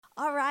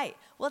All right.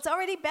 Well, it's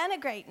already been a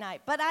great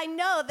night, but I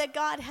know that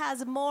God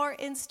has more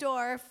in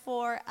store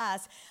for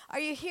us. Are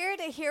you here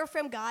to hear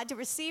from God, to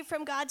receive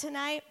from God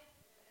tonight?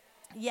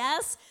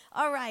 Yes?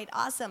 All right,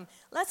 awesome.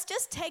 Let's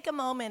just take a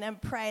moment and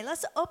pray.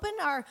 Let's open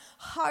our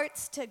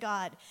hearts to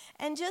God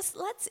and just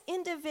let's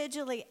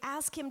individually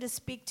ask Him to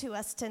speak to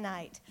us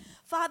tonight.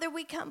 Father,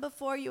 we come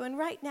before you, and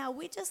right now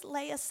we just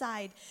lay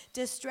aside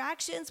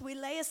distractions. We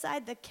lay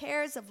aside the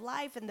cares of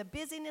life and the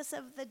busyness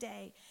of the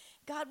day.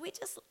 God, we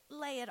just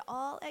lay it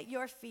all at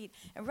your feet.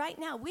 And right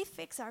now, we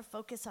fix our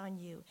focus on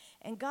you.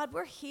 And God,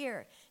 we're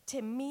here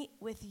to meet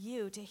with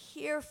you, to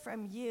hear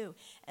from you.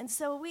 And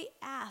so we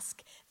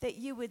ask that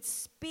you would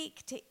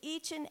speak to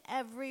each and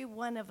every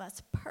one of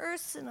us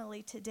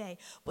personally today,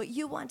 what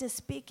you want to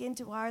speak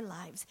into our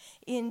lives.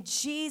 In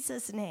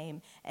Jesus'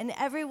 name. And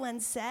everyone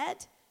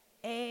said,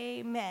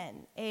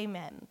 amen.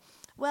 Amen.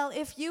 Well,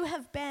 if you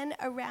have been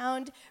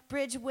around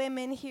Bridge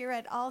Women here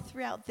at all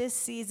throughout this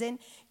season,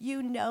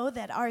 you know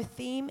that our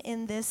theme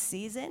in this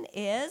season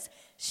is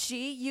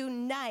She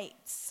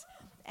Unites.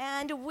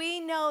 And we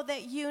know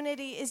that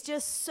unity is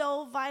just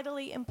so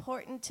vitally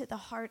important to the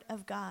heart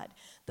of God.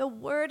 The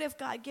Word of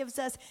God gives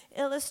us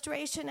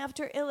illustration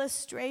after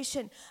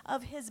illustration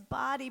of His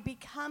body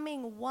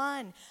becoming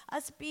one,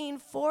 us being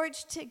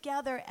forged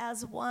together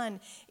as one.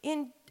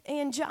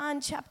 In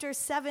John chapter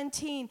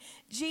 17,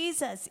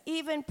 Jesus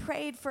even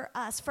prayed for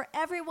us, for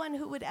everyone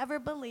who would ever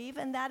believe,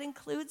 and that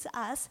includes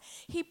us.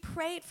 He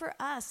prayed for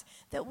us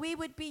that we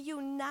would be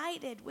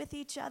united with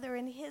each other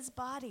in His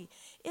body.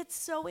 It's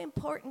so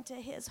important to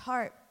His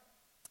heart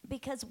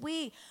because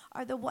we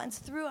are the ones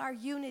through our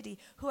unity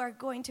who are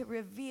going to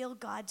reveal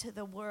God to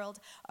the world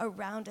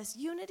around us.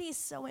 Unity is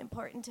so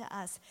important to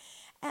us.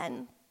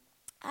 And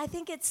I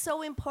think it's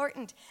so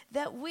important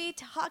that we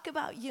talk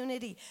about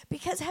unity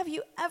because have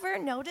you ever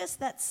noticed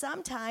that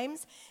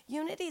sometimes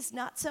unity is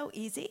not so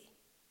easy?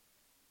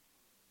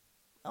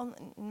 Oh,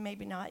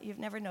 maybe not. You've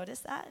never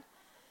noticed that?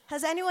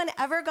 Has anyone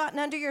ever gotten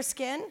under your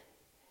skin?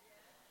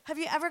 Have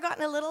you ever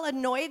gotten a little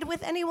annoyed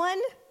with anyone?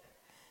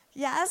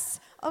 Yes?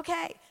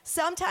 Okay.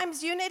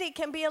 Sometimes unity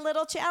can be a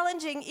little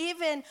challenging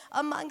even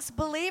amongst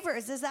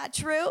believers. Is that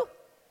true?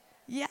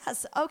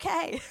 Yes.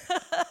 Okay.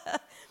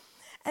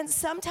 And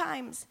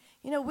sometimes,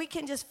 we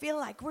can just feel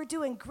like we're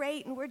doing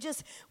great and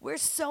we're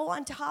so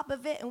on top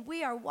of it and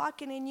we are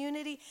walking in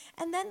unity.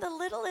 And then the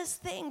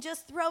littlest thing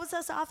just throws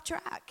us off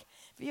track.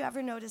 Have you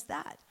ever noticed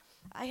that?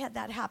 I had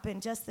that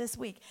happen just this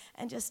week.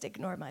 And just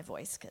ignore my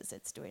voice because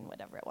it's doing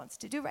whatever it wants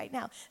to do right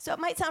now. So it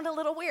might sound a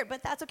little weird,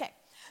 but that's okay.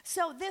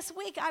 So this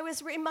week I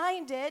was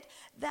reminded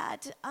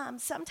that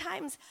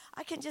sometimes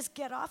I can just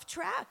get off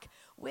track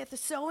with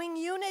sowing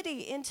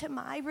unity into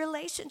my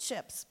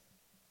relationships.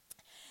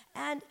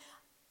 And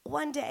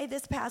one day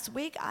this past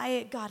week,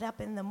 I got up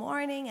in the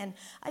morning and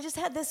I just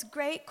had this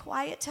great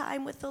quiet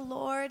time with the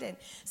Lord and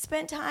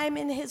spent time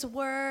in His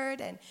Word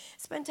and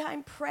spent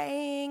time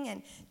praying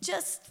and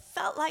just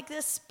felt like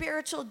this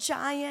spiritual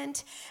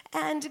giant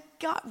and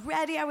got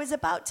ready. I was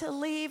about to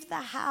leave the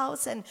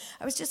house and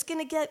I was just going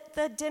to get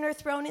the dinner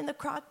thrown in the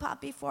crock pot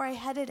before I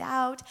headed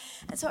out.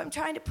 And so I'm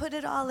trying to put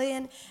it all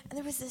in. And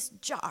there was this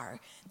jar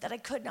that I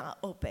could not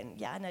open.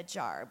 Yeah, in a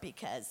jar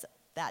because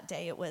that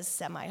day it was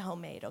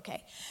semi-homemade,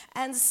 okay?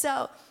 And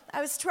so I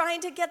was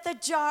trying to get the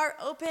jar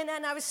open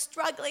and I was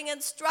struggling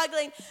and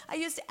struggling. I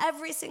used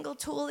every single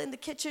tool in the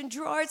kitchen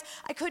drawers.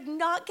 I could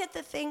not get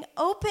the thing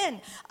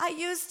open. I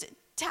used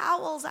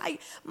towels.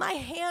 My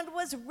hand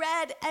was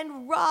red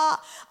and raw.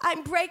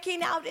 I'm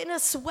breaking out in a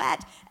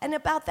sweat. And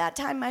about that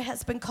time, my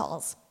husband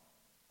calls.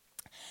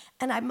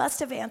 And I must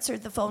have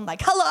answered the phone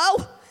like,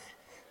 hello?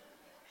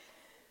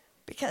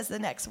 Because the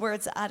next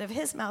words out of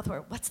his mouth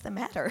were, what's the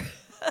matter?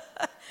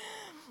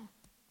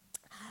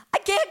 I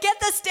can't get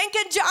the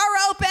stinking jar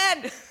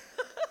open.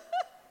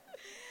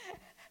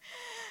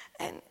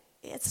 And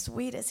as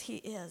sweet as he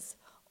is,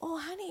 oh,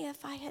 honey,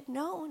 if I had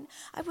known,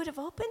 I would have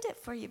opened it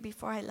for you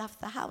before I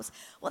left the house.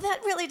 Well, that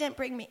really didn't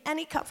bring me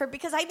any comfort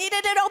because I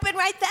needed it open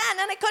right then,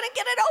 and I couldn't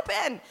get it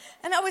open.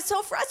 And I was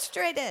so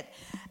frustrated.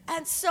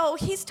 And so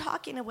he's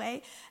talking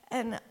away,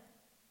 and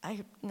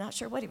I'm not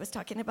sure what he was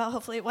talking about.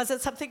 Hopefully it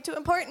wasn't something too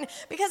important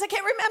because I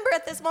can't remember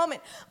at this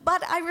moment.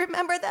 But I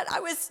remember that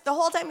the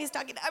whole time he's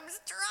talking, I was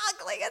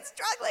struggling,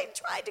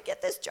 trying to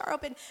get this jar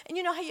open. And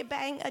you know how you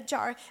bang a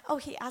jar? Oh,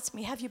 he asked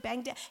me, have you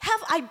banged it?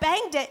 Have I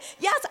banged it?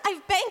 Yes,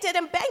 I've banged it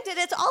and banged it.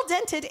 It's all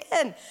dented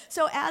in.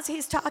 So as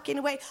he's talking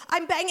away,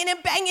 I'm banging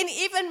and banging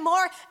even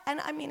more. And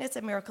I mean, it's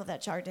a miracle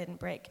that jar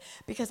didn't break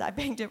because I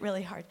banged it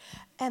really hard.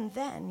 And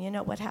then, you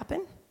know what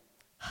happened?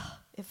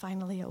 It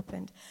finally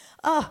opened.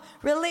 Oh,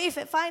 relief,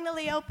 it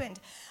finally opened.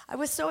 I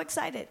was so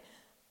excited.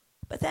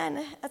 But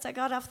then, as I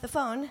got off the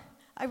phone,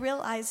 I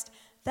realized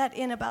that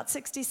in about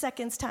 60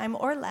 seconds' time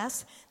or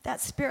less, that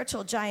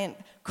spiritual giant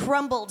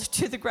crumbled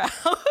to the ground.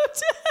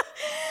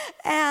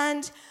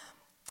 And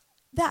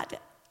that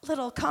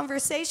little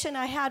conversation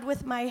I had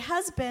with my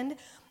husband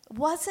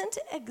wasn't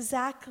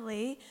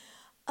exactly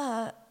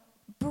a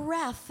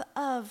breath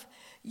of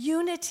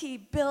unity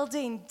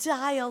building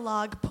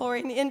dialogue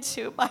pouring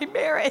into my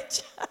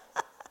marriage.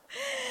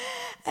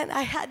 And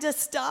I had to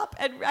stop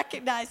and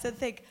recognize and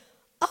think,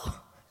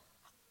 oh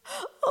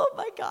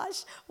my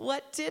gosh,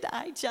 what did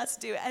I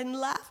just do? And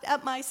laughed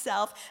at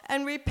myself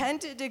and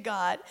repented to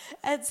God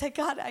and said,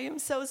 God, I am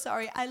so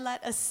sorry. I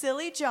let a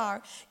silly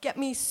jar get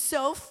me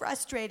so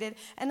frustrated,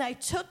 and I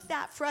took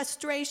that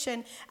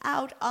frustration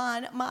out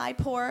on my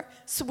poor,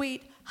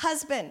 sweet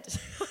husband.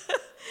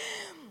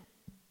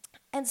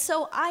 And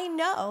so I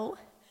know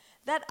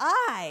that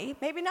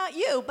maybe not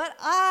you, but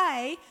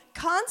I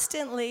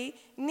constantly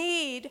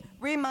need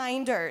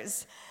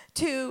reminders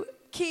to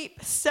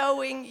keep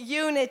sowing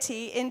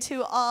unity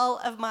into all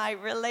of my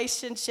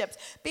relationships,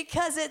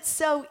 because it's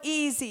so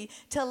easy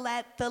to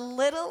let the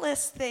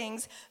littlest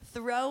things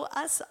throw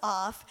us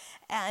off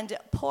and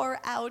pour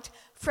out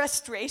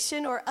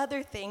frustration or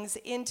other things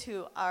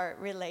into our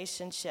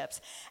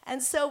relationships.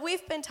 And so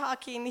we've been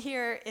talking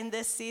here in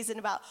this season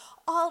about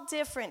all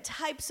different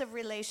types of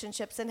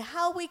relationships and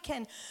how we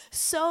can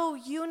sow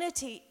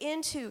unity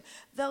into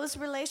those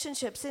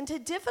relationships, into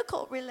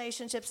difficult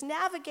relationships,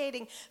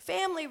 navigating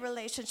family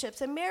relationships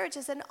and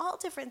marriages and all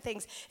different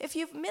things. If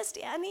you've missed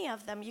any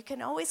of them, you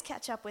can always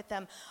catch up with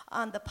them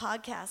on the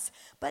podcast.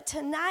 But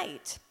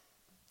tonight,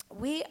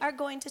 we are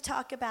going to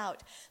talk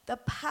about the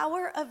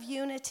power of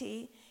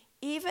unity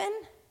even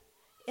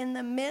in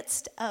the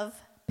midst of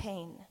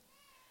pain.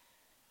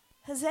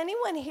 Has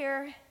anyone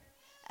here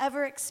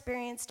ever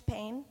experienced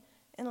pain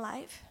in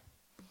life?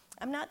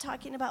 I'm not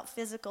talking about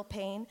physical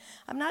pain.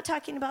 I'm not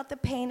talking about the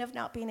pain of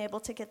not being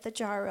able to get the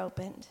jar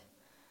opened.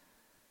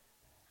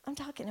 I'm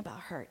talking about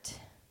hurt.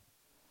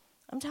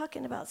 I'm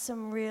talking about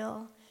some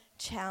real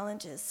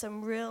challenges,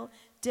 some real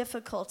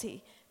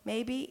difficulty,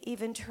 maybe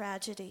even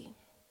tragedy.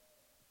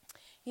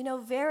 You know,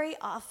 very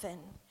often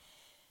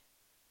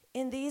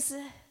in these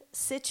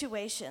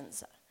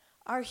situations,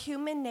 our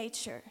human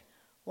nature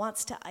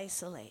wants to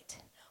isolate,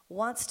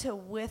 wants to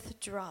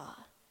withdraw.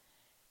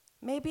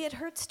 Maybe it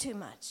hurts too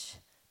much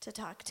to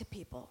talk to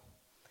people.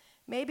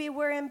 Maybe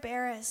we're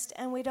embarrassed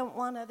and we don't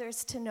want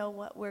others to know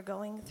what we're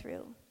going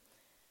through.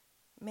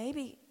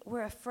 Maybe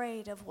we're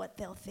afraid of what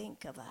they'll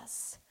think of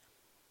us.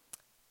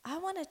 I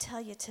want to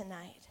tell you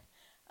tonight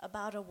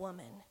about a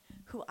woman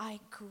who I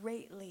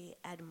greatly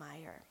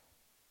admire.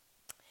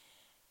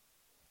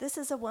 This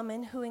is a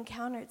woman who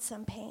encountered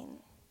some pain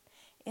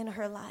in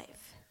her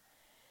life.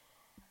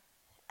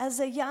 As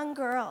a young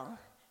girl,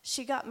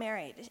 she got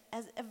married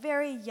at a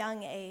very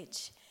young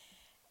age,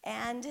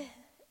 and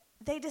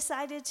they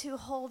decided to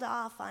hold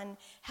off on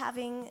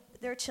having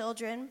their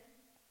children,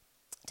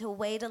 to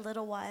wait a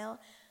little while.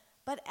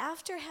 But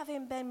after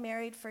having been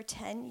married for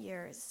 10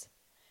 years,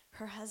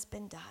 her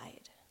husband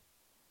died.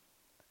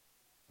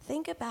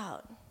 Think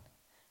about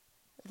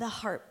the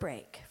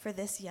heartbreak for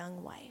this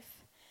young wife.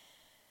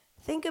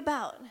 Think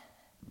about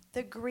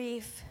the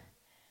grief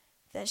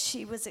that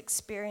she was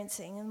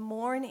experiencing and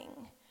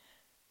mourning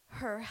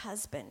her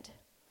husband.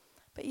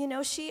 But you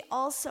know, she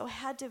also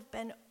had to have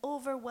been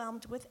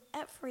overwhelmed with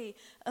every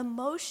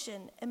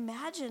emotion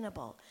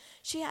imaginable.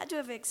 She had to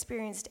have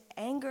experienced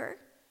anger,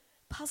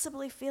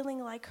 possibly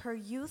feeling like her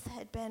youth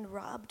had been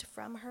robbed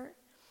from her.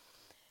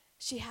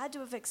 She had to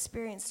have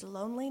experienced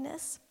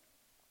loneliness,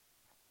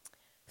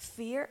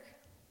 fear.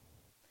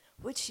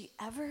 Would she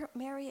ever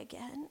marry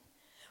again?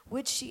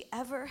 Would she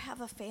ever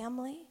have a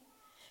family?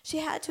 She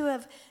had to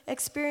have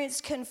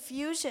experienced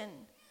confusion.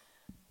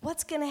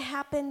 What's going to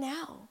happen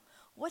now?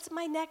 What's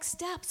my next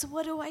steps?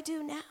 What do I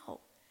do now?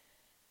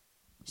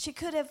 She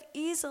could have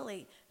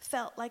easily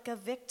felt like a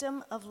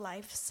victim of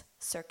life's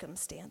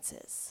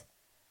circumstances.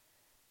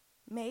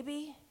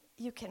 Maybe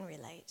you can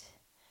relate.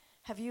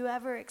 Have you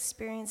ever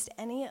experienced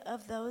any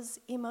of those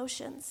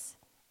emotions?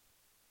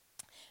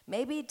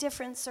 Maybe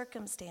different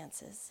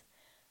circumstances,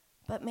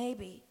 but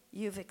maybe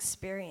you've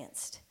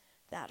experienced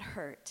that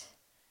hurt,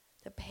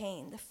 the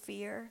pain, the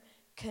fear,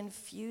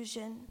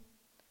 confusion,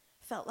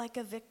 felt like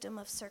a victim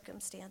of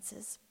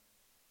circumstances.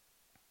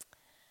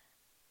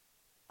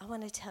 I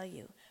want to tell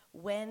you,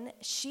 when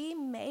she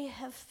may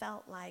have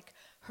felt like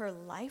her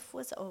life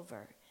was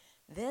over,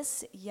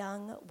 this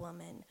young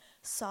woman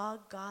saw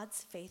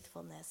God's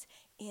faithfulness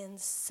in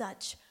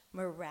such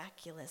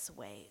miraculous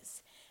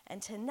ways.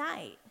 And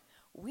tonight,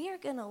 we are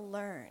going to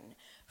learn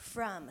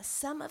from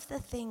some of the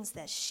things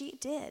that she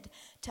did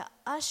to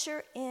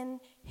usher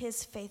in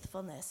his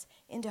faithfulness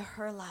into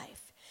her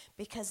life,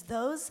 because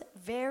those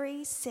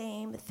very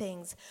same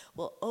things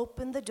will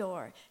open the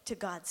door to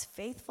God's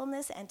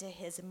faithfulness and to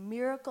his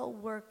miracle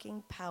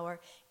working power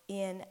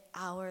in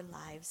our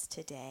lives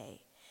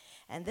today.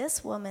 And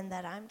this woman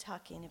that I'm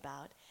talking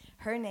about,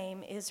 her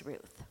name is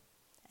Ruth.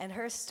 And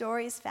her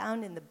story is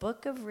found in the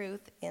book of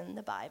Ruth in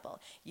the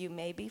Bible. You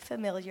may be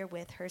familiar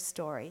with her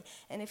story.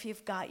 And if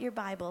you've got your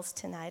Bibles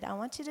tonight, I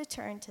want you to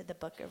turn to the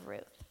book of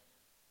Ruth.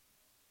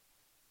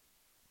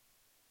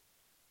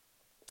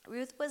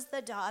 Ruth was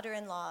the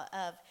daughter-in-law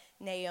of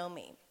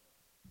Naomi.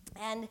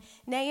 And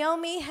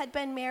Naomi had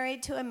been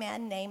married to a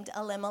man named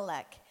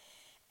Elimelech.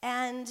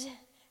 And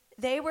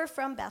they were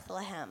from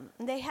Bethlehem.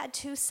 They had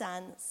 2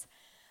 sons.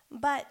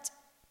 But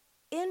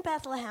in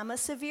Bethlehem, a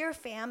severe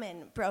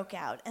famine broke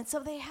out, and so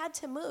they had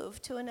to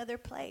move to another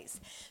place.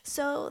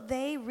 So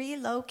they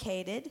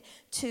relocated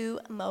to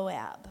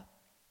Moab.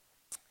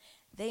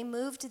 They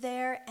moved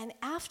there, and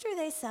after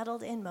they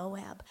settled in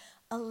Moab,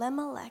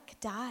 Elimelech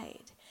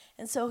died.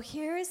 And so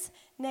here's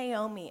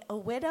Naomi, a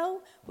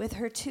widow with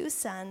her 2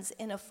 sons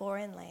in a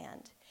foreign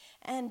land.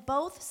 And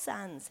both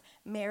sons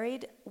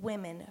married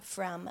women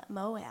from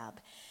Moab.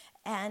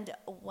 And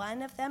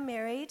one of them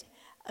married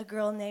a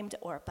girl named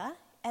Orpah,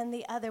 and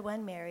the other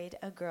one married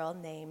a girl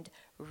named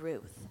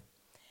Ruth.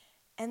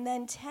 And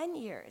then 10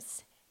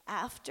 years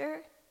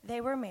after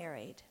they were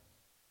married,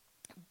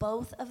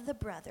 both of the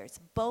brothers,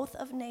 both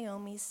of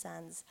Naomi's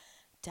sons,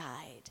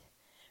 died.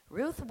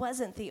 Ruth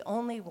wasn't the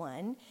only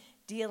one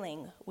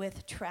dealing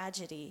with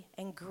tragedy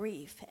and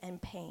grief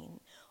and pain.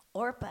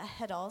 Orpah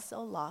had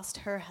also lost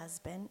her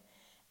husband,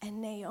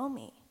 and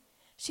Naomi,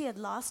 she had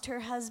lost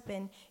her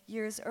husband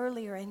years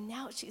earlier, and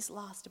now she's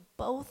lost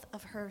both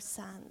of her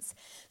sons.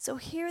 So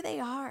here they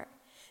are,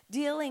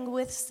 dealing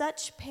with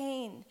such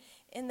pain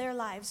in their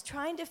lives,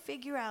 trying to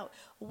figure out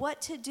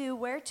what to do,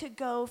 where to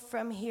go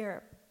from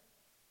here.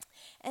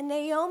 And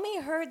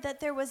Naomi heard that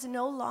there was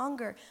no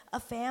longer a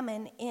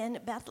famine in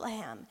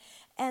Bethlehem,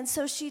 and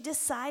so she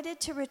decided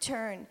to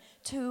return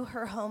to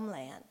her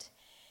homeland.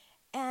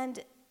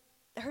 And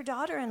her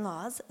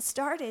daughter-in-laws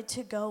started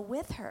to go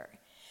with her.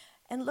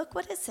 And look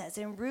what it says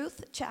in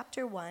Ruth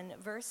chapter 1,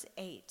 verse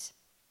 8.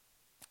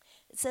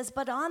 It says,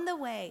 "But on the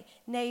way,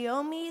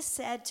 Naomi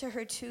said to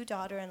her 2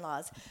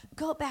 daughter-in-laws,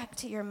 'Go back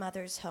to your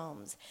mother's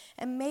homes,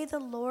 and may the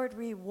Lord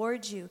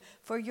reward you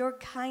for your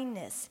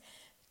kindness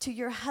to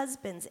your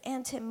husbands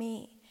and to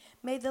me.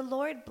 May the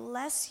Lord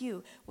bless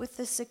you with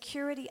the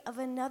security of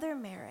another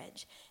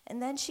marriage.'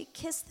 And then she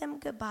kissed them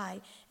goodbye,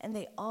 and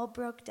they all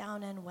broke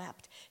down and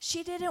wept.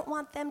 She didn't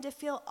want them to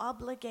feel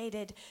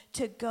obligated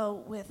to go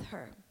with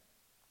her.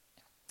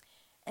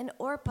 And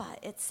Orpah,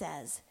 it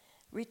says,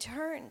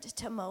 returned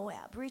to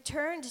Moab,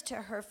 returned to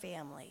her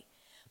family.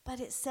 But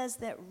it says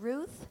that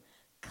Ruth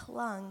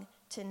clung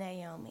to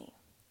Naomi.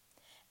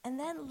 And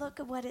then look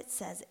at what it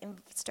says,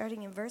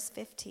 starting in verse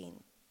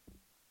 15.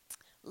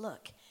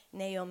 "Look,"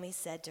 Naomi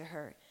said to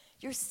her,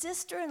 "your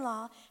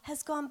sister-in-law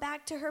has gone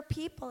back to her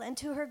people and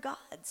to her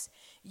gods.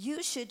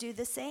 You should do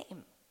the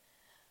same."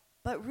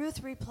 But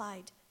Ruth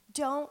replied,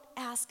 "Don't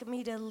ask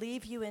me to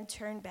leave you and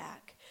turn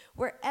back.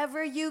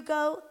 Wherever you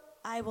go,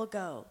 I will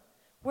go.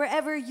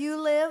 Wherever you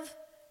live,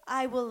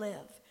 I will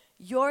live.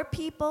 Your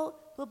people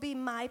will be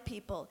my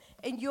people,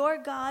 and your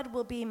God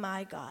will be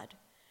my God.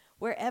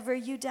 Wherever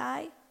you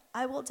die,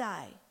 I will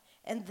die,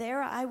 and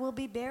there I will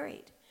be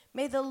buried.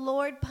 May the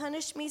Lord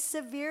punish me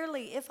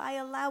severely if I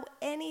allow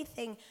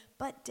anything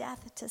but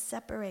death to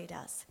separate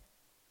us."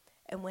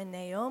 And when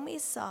Naomi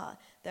saw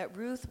that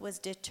Ruth was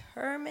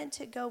determined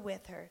to go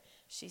with her,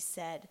 she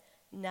said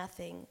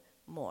nothing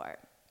more.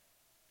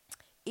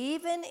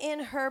 Even in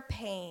her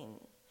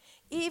pain,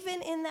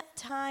 even in that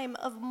time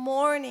of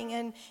mourning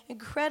and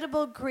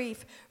incredible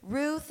grief,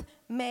 Ruth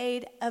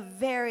made a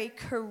very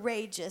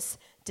courageous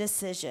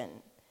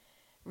decision.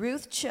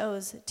 Ruth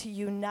chose to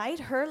unite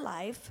her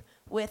life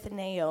with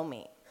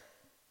Naomi.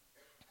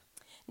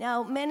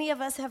 Now, many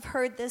of us have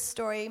heard this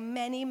story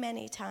many,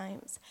 many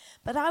times,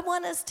 but I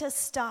want us to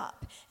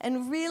stop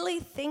and really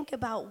think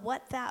about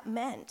what that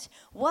meant.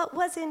 What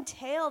was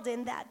entailed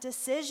in that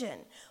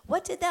decision?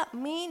 What did that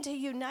mean to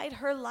unite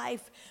her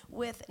life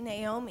with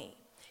Naomi?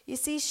 You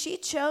see, she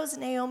chose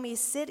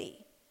Naomi's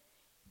city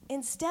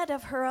instead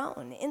of her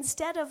own,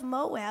 instead of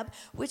Moab,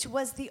 which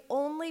was the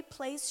only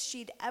place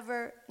she'd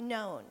ever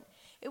known.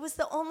 It was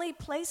the only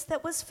place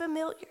that was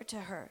familiar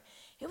to her.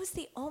 It was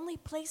the only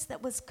place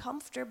that was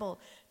comfortable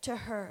to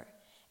her.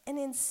 And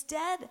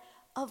instead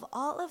of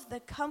all of the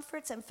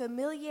comforts and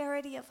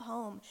familiarity of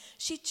home,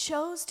 she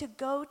chose to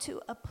go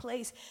to a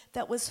place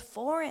that was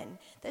foreign,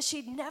 that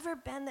she'd never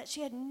been, that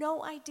she had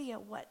no idea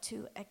what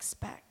to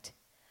expect.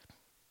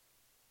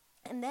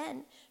 And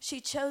then she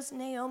chose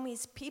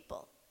Naomi's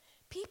people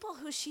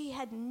who she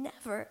had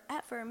never,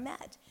 ever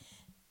met.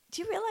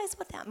 Do you realize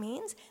what that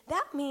means?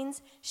 That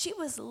means she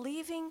was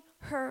leaving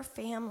her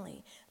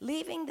family,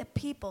 leaving the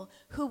people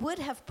who would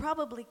have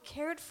probably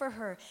cared for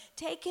her,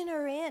 taken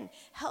her in,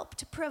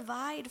 helped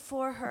provide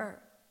for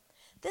her.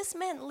 This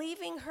meant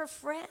leaving her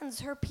friends,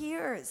 her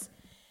peers.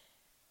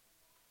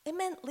 It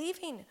meant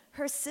leaving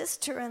her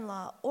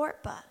sister-in-law,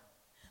 Orpah.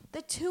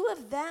 The 2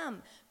 of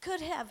them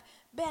could have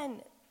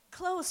been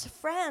close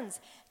friends,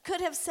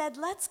 could have said,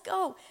 "Let's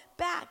go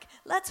back.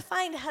 Let's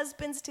find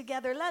husbands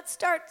together. Let's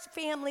start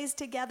families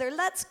together.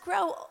 Let's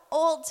grow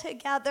old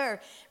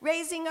together,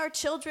 raising our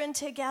children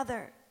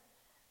together."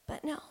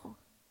 But no,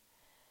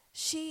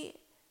 she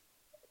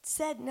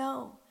said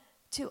no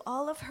to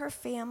all of her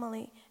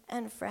family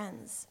and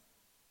friends.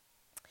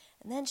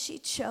 And then she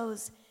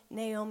chose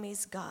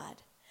Naomi's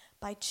God.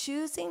 By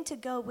choosing to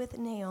go with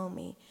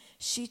Naomi,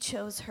 she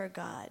chose her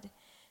God.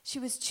 She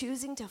was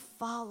choosing to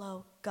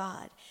follow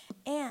God.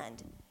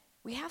 And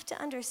we have to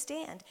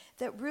understand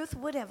that Ruth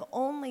would have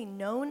only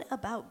known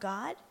about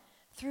God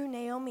through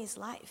Naomi's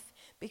life,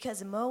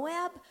 because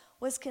Moab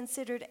was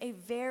considered a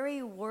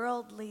very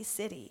worldly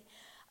city,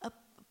 a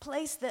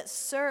place that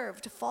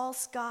served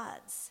false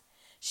gods.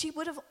 She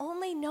would have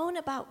only known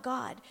about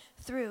God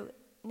through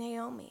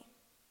Naomi.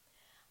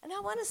 And I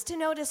want us to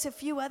notice a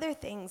few other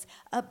things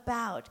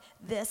about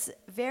this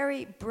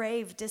very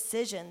brave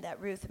decision that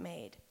Ruth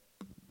made.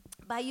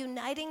 By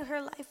uniting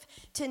her life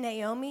to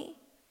Naomi,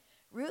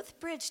 Ruth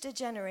bridged a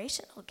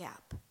generational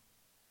gap.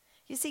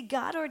 You see,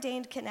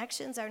 God-ordained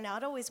connections are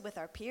not always with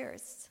our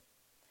peers.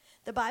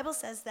 The Bible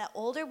says that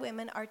older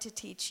women are to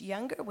teach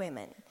younger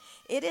women.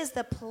 It is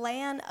the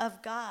plan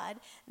of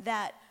God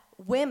that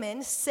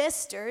women,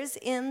 sisters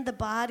in the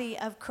body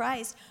of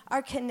Christ,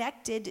 are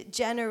connected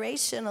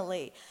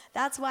generationally.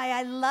 That's why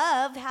I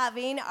love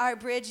having our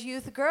Bridge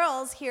Youth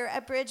girls here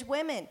at Bridge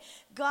Women.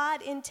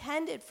 God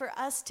intended for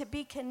us to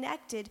be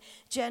connected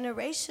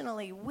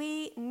generationally.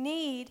 We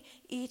need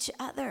each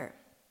other.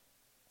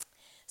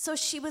 So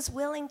she was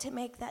willing to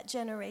make that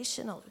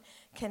generational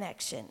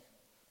connection.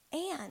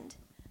 And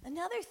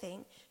another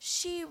thing,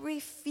 she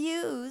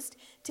refused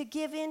to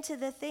give in to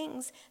the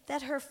things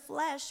that her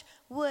flesh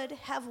would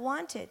have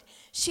wanted.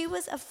 She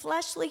was a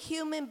fleshly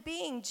human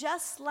being,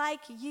 just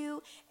like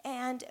you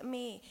and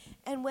me.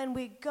 And when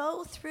we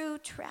go through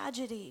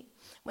tragedy,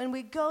 when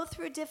we go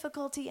through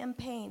difficulty and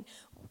pain,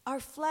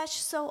 our flesh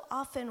so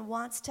often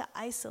wants to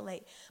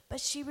isolate, but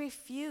she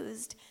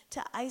refused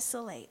to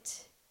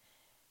isolate.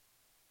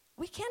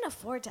 We can't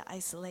afford to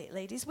isolate,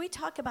 ladies. We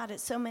talk about it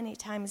so many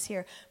times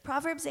here.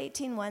 Proverbs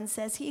 18:1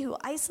 says, "He who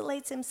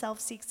isolates himself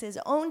seeks his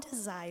own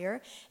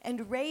desire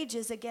and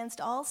rages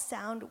against all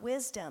sound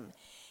wisdom."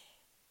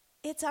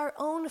 It's our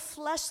own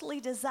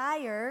fleshly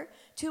desire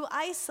to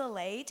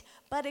isolate,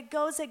 but it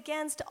goes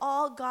against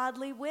all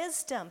godly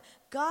wisdom.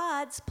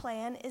 God's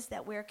plan is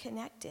that we're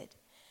connected.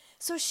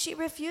 So she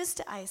refused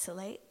to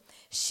isolate.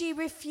 She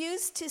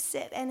refused to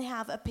sit and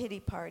have a pity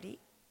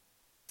party.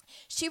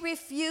 She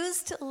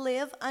refused to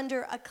live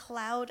under a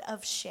cloud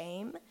of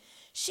shame.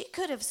 She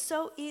could have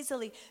so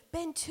easily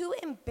been too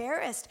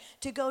embarrassed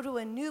to go to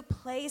a new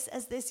place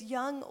as this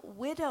young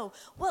widow.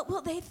 What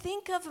will they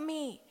think of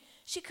me?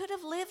 She could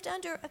have lived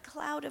under a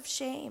cloud of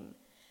shame.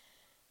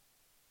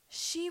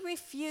 She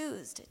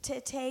refused to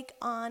take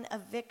on a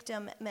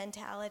victim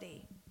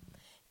mentality.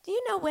 Do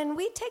you know, when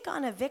we take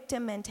on a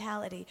victim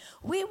mentality,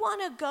 we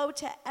want to go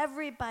to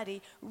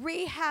everybody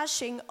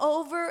rehashing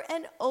over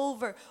and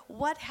over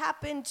what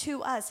happened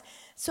to us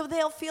so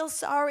they'll feel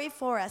sorry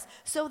for us,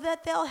 so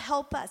that they'll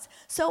help us.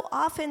 So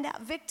often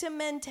that victim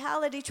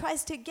mentality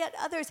tries to get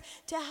others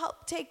to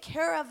help take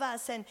care of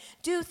us and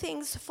do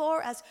things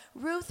for us.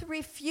 Ruth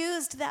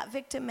refused that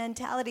victim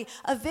mentality.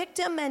 A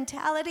victim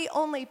mentality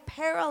only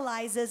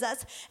paralyzes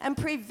us and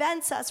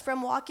prevents us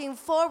from walking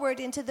forward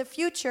into the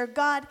future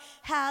God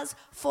has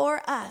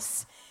for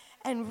us.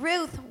 And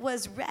Ruth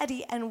was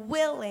ready and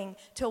willing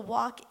to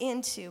walk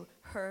into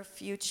her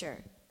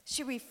future.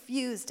 She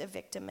refused a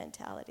victim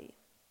mentality.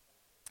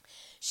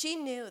 She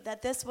knew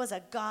that this was a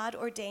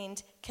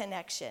God-ordained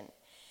connection,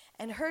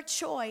 and her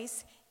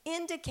choice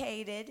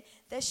indicated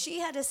that she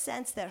had a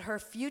sense that her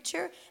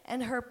future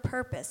and her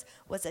purpose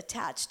was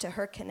attached to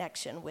her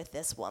connection with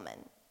this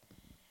woman.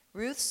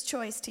 Ruth's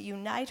choice to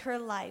unite her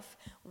life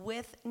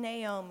with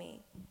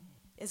Naomi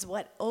is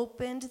what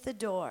opened the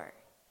door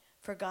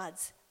for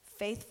God's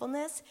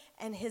faithfulness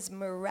and his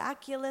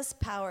miraculous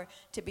power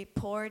to be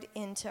poured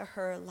into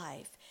her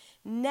life.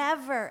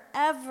 Never,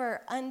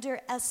 ever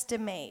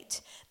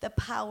underestimate the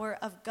power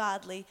of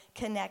godly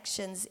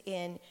connections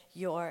in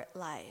your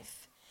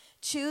life.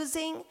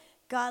 Choosing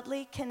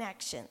godly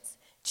connections,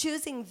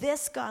 choosing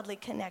this godly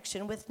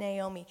connection with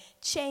Naomi,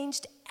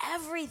 changed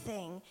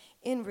everything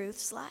in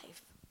Ruth's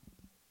life.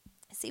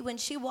 See, when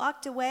she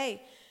walked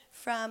away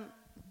from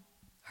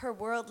her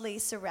worldly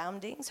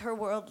surroundings, her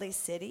worldly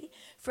city,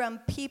 from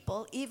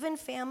people, even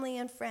family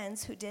and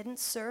friends who didn't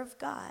serve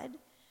God,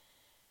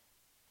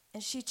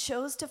 and she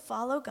chose to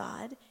follow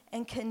God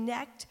and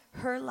connect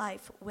her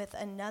life with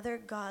another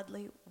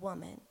godly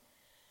woman.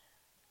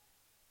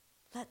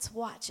 Let's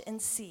watch and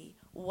see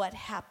what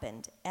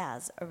happened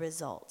as a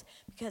result.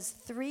 Because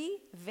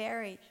 3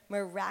 very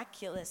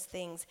miraculous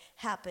things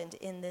happened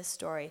in this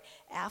story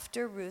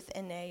after Ruth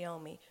and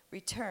Naomi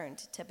returned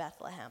to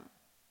Bethlehem.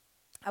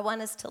 I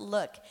want us to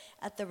look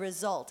at the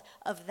result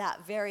of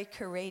that very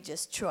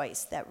courageous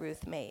choice that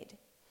Ruth made.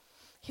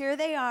 Here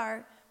they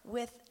are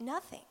with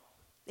nothing.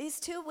 These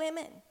 2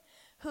 women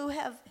who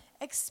have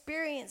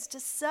experienced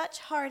such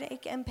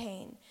heartache and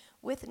pain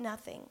with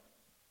nothing.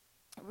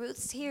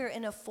 Ruth's here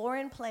in a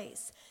foreign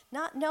place,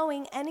 not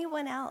knowing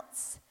anyone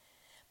else,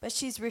 but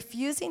she's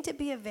refusing to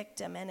be a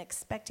victim and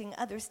expecting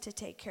others to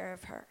take care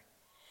of her.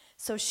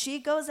 So she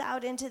goes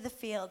out into the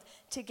field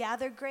to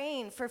gather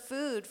grain for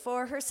food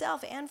for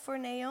herself and for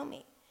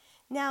Naomi.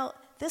 Now,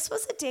 this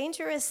was a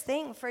dangerous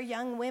thing for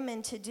young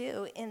women to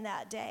do in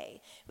that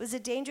day. It was a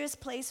dangerous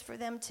place for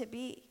them to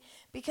be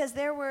because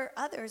there were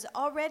others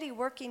already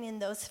working in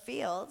those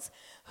fields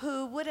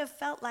who would have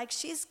felt like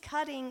she's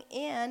cutting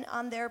in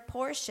on their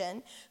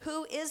portion.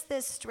 Who is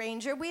this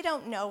stranger? We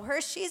don't know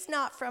her. She's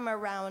not from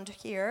around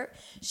here.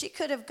 She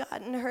could have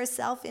gotten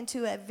herself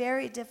into a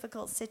very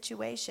difficult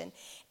situation.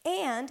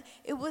 And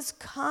it was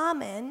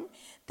common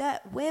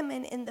that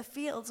women in the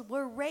fields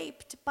were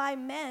raped by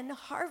men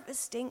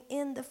harvesting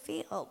in the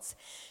fields.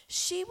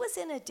 She was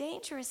in a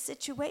dangerous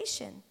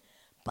situation,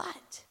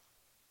 but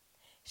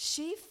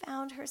she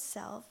found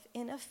herself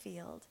in a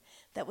field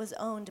that was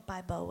owned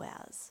by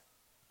Boaz,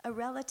 a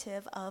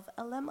relative of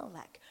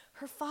Elimelech,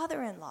 her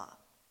father-in-law.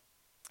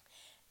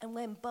 And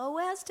when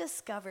Boaz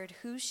discovered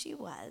who she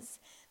was,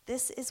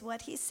 this is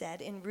what he said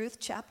in Ruth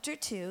chapter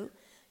 2,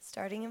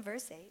 starting in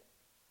verse 8.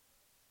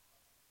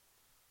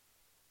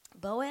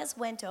 Boaz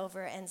went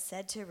over and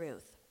said to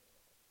Ruth,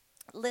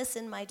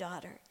 "Listen, my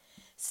daughter,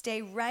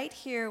 stay right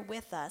here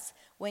with us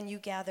when you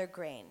gather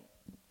grain.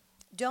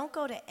 Don't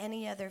go to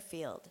any other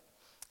field.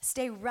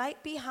 Stay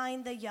right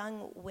behind the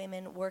young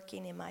women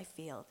working in my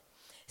field.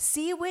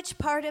 See which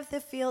part of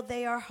the field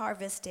they are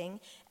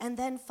harvesting, and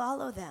then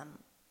follow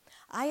them.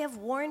 I have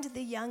warned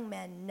the young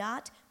men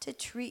not to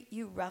treat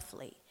you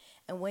roughly.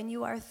 And when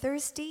you are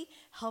thirsty,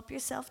 help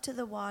yourself to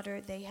the water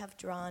they have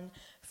drawn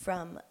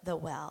from the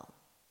well."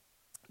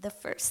 The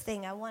first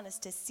thing I want us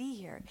to see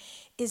here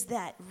is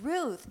that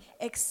Ruth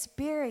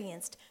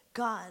experienced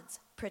God's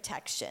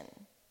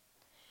protection.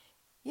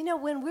 You know,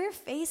 when we're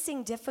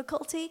facing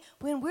difficulty,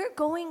 when we're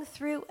going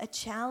through a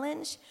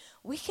challenge,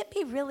 we can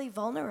be really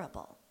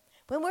vulnerable.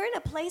 When we're in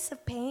a place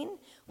of pain,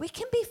 we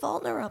can be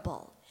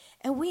vulnerable,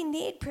 and we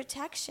need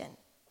protection.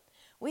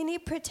 We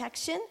need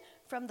protection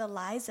from the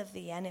lies of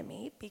the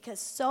enemy, because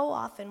so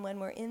often when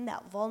we're in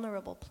that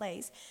vulnerable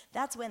place,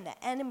 that's when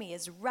the enemy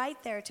is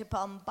right there to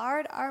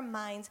bombard our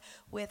minds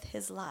with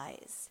his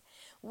lies.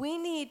 We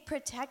need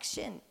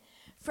protection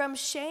from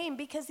shame,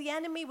 because the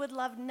enemy would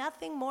love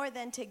nothing more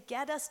than to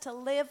get us to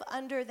live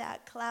under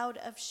that cloud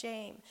of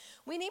shame.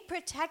 We need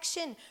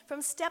protection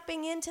from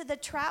stepping into the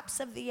traps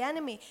of the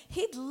enemy.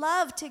 He'd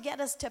love to get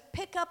us to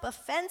pick up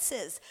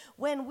offenses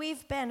when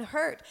we've been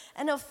hurt.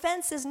 An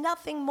offense is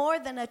nothing more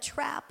than a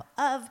trap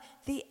of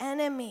the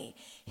enemy.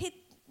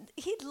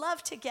 He'd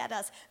love to get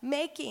us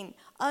making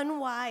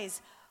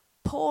unwise,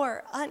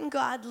 poor,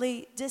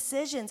 ungodly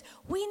decisions.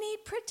 We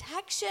need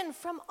protection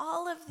from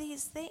all of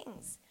these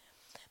things.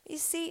 You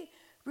see,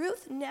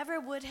 Ruth never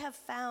would have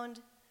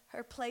found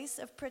her place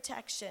of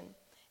protection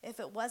if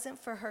it wasn't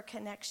for her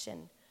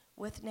connection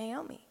with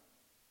Naomi.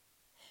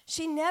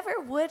 She never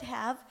would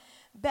have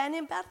been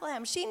in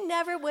Bethlehem. She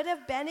never would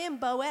have been in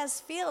Boaz's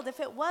field if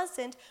it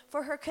wasn't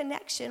for her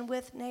connection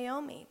with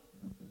Naomi.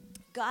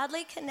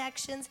 Godly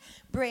connections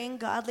bring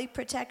godly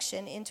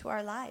protection into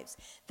our lives.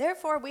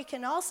 Therefore, we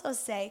can also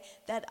say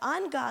that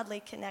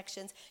ungodly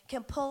connections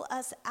can pull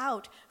us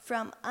out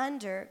from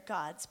under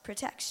God's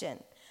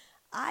protection.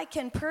 I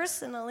can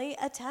personally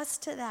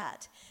attest to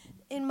that.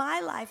 In my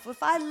life,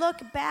 if I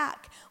look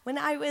back when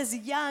I was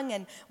young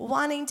and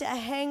wanting to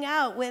hang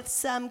out with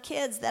some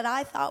kids that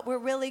I thought were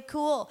really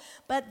cool,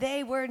 but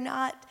they were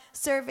not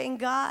serving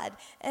God.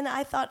 And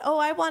I thought, oh,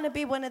 I want to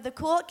be one of the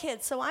cool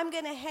kids, so I'm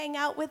going to hang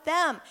out with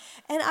them.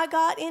 And I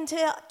got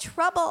into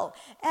trouble,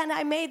 and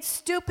I made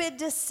stupid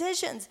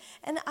decisions,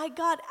 and I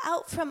got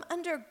out from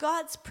under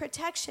God's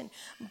protection.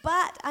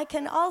 But I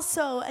can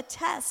also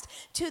attest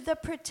to the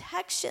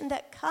protection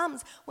that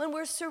comes when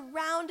we're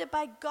surrounded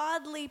by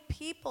godly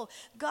people,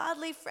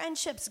 godly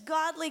friendships,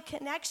 godly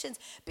connections,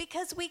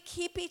 because we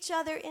keep each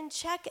other in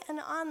check and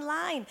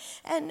online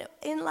and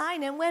in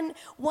line. And when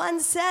one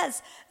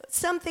says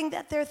something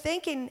that they're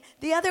thinking,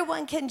 the other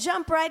one can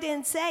jump right in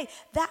and say,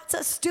 "That's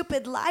a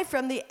stupid lie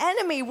from the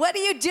enemy. What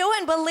are you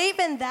doing? Believe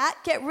in that.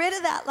 Get rid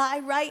of that lie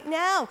right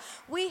now."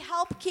 We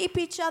help keep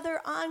each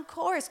other on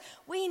course.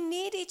 We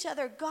need each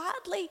other.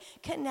 Godly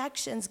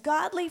connections,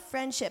 godly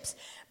friendships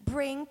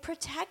bring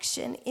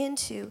protection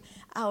into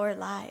our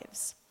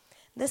lives.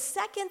 The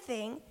second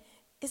thing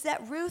is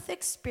that Ruth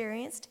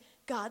experienced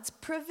God's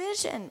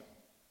provision.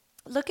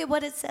 Look at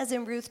what it says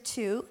in Ruth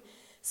 2,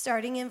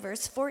 starting in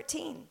verse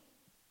 14.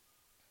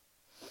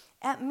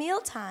 At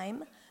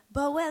mealtime,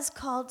 Boaz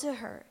called to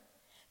her,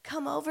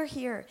 "Come over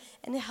here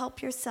and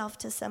help yourself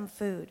to some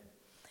food.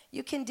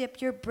 You can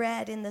dip your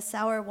bread in the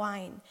sour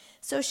wine."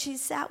 So she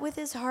sat with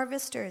his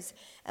harvesters,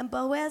 and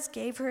Boaz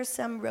gave her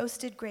some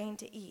roasted grain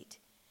to eat.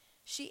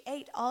 She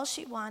ate all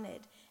she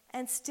wanted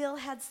and still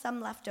had some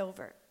left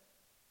over.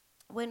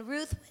 When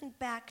Ruth went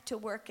back to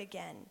work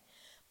again,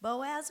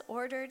 Boaz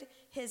ordered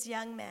his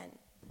young men,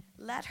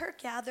 "Let her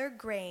gather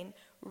grain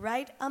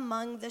right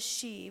among the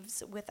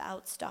sheaves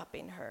without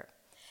stopping her,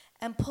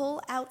 and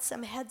pull out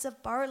some heads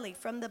of barley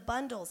from the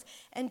bundles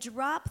and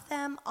drop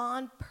them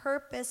on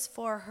purpose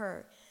for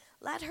her.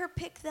 Let her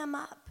pick them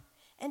up,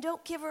 and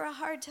don't give her a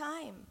hard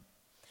time."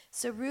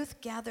 So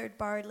Ruth gathered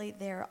barley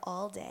there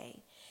all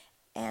day.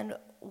 And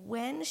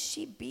when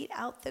she beat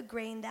out the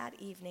grain that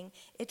evening,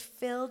 it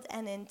filled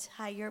an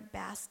entire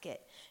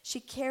basket. She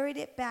carried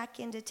it back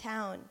into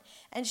town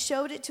and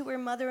showed it to her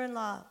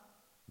mother-in-law.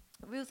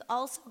 Ruth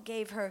also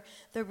gave her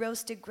the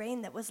roasted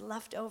grain that was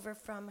left over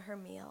from her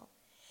meal.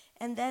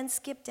 And then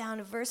skip down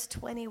to verse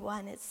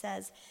 21. It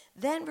says,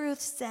 "Then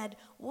Ruth said,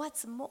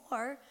 'What's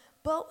more,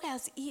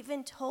 Boaz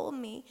even told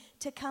me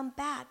to come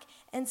back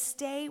and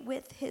stay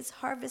with his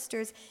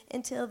harvesters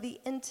until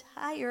the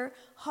entire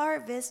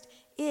harvest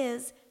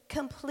is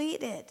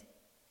completed.'"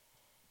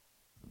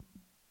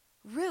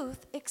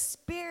 Ruth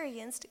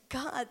experienced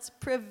God's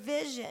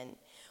provision.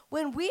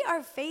 When we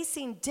are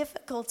facing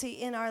difficulty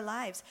in our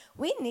lives,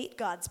 we need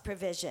God's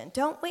provision,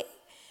 don't we?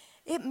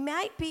 It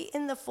might be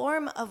in the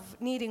form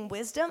of needing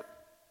wisdom.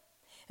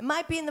 It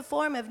might be in the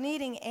form of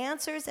needing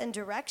answers and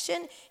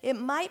direction. It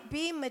might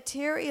be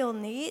material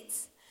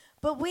needs.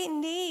 But we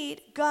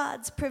need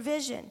God's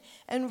provision.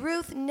 And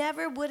Ruth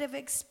never would have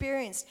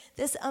experienced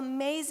this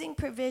amazing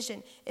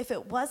provision if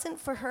it wasn't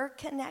for her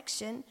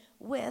connection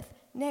with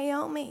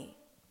Naomi.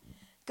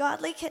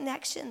 Godly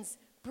connections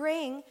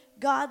bring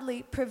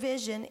godly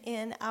provision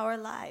in our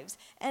lives.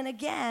 And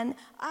again,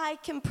 I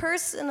can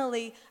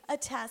personally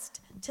attest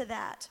to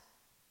that.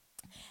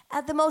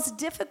 At the most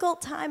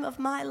difficult time of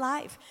my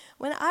life,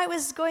 when I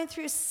was going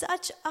through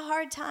such a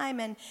hard time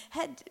and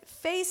had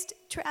faced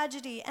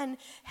tragedy and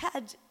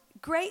had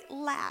great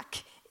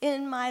lack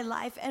in my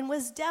life and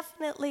was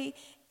definitely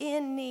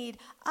in need,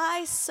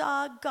 I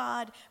saw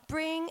God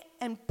bring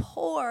and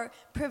pour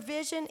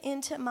provision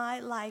into my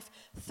life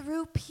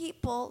through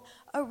people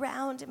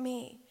around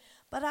me.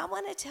 But I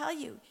want to tell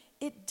you,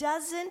 it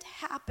doesn't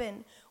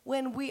happen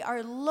when we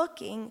are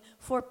looking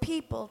for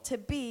people to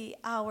be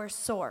our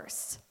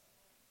source.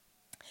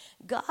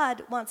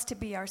 God wants to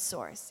be our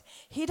source.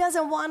 He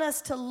doesn't want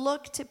us to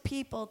look to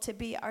people to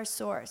be our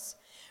source.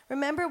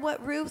 Remember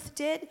what Ruth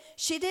did?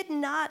 She did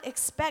not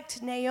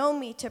expect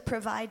Naomi to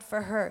provide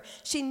for her.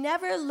 She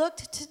never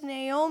looked to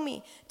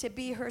Naomi to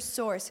be her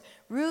source.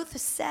 Ruth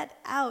set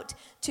out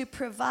to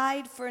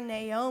provide for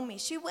Naomi.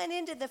 She went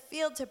into the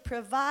field to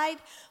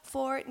provide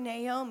for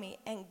Naomi,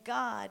 and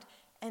God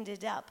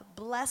ended up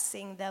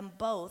blessing them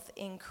both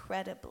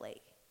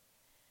incredibly.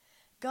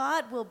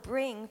 God will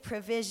bring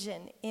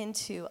provision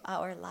into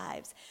our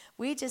lives.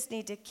 We just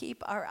need to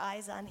keep our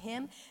eyes on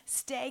Him,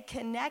 stay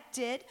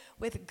connected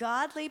with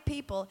godly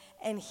people,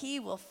 and He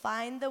will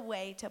find the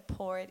way to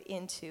pour it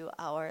into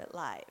our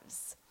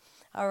lives.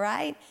 All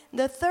right?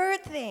 The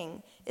third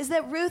thing is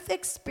that Ruth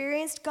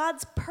experienced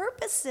God's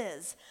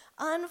purposes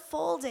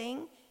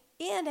unfolding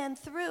in and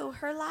through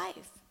her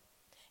life.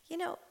 You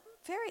know,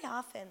 very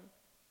often,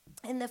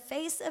 in the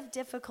face of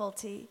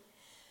difficulty,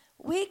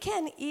 we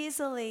can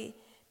easily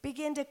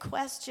begin to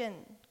question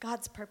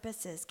God's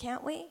purposes,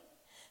 can't we?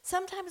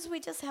 Sometimes we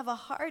just have a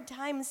hard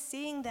time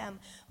seeing them.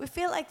 We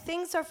feel like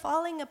things are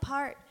falling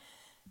apart.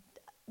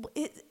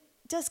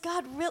 Does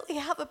God really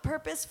have a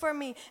purpose for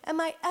me?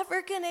 Am I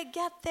ever going to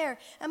get there?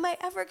 Am I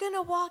ever going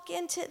to walk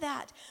into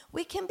that?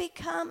 We can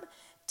become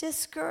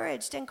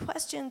discouraged and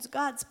question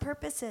God's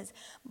purposes.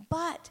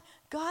 But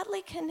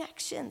godly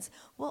connections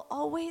will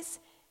always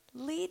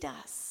lead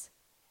us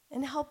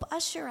and help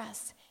usher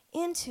us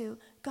into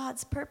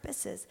God's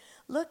purposes.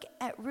 Look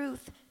at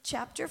Ruth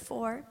chapter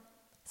 4,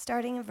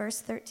 starting in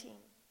verse 13.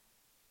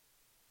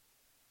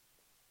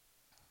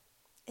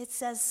 It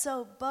says,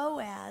 "So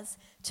Boaz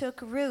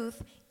took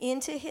Ruth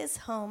into his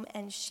home,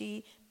 and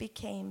she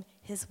became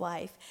his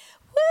wife."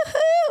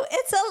 Woohoo!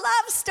 It's a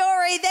love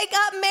story. They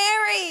got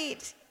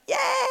married.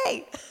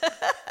 Yay!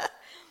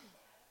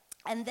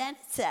 And then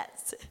it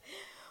says,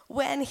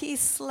 "When he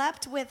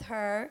slept with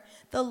her,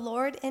 the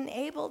Lord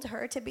enabled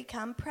her to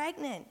become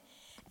pregnant,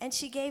 and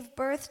she gave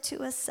birth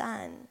to a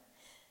son.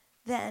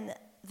 Then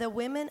the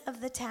women of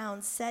the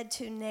town said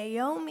to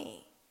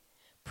Naomi,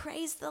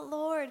 'Praise the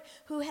Lord,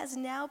 who has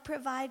now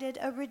provided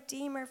a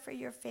redeemer for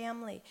your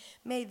family.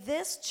 May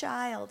this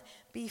child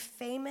be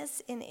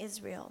famous in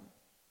Israel.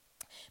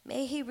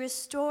 May he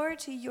restore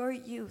your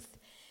youth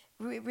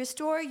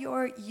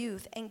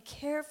and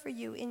care for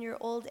you in your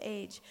old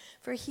age.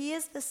 For he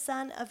is the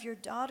son of your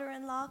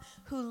daughter-in-law,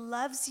 who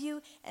loves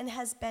you and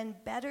has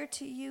been better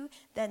to you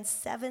than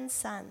 7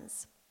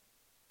 sons.'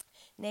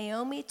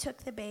 Naomi took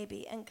the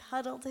baby and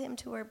cuddled him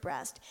to her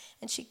breast,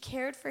 and she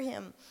cared for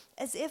him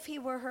as if he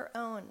were her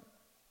own.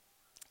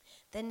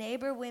 The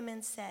neighbor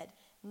women said,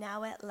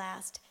 'Now at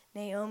last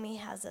Naomi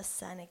has a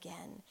son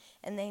again.'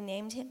 And they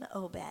named him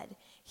Obed.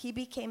 He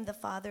became the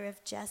father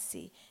of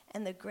Jesse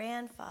and the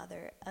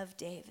grandfather of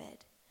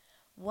David."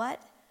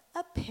 What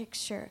a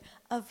picture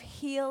of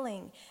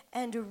healing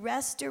and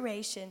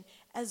restoration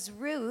as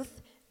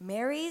Ruth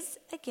marries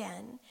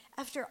again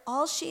after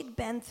all she'd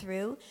been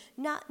through,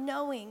 not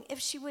knowing if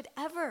she would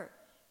ever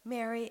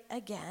marry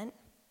again.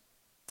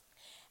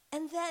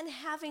 And then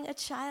having a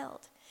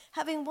child,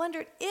 having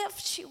wondered if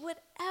she would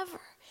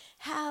ever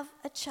have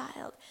a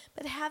child,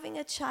 but having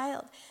a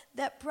child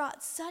that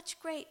brought such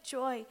great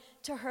joy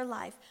to her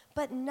life,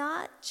 but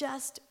not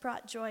just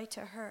brought joy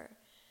to her.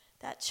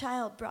 That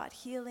child brought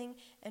healing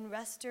and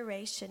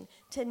restoration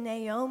to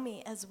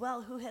Naomi as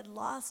well, who had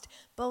lost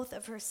both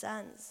of her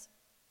sons.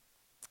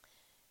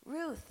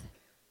 Ruth,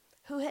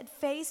 who had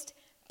faced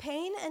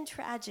pain and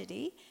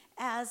tragedy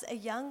as a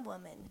young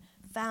woman,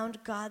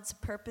 found God's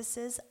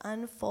purposes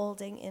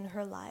unfolding in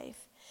her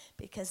life,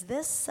 because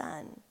this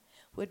son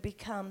would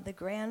become the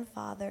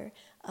grandfather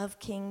of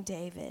King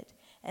David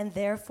and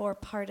therefore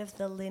part of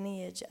the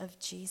lineage of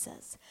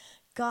Jesus.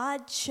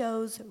 God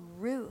chose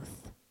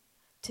Ruth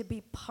to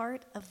be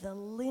part of the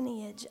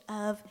lineage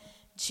of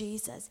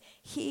Jesus.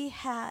 He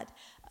had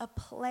a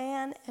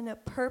plan and a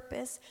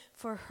purpose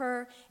for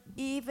her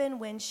even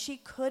when she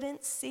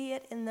couldn't see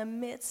it in the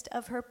midst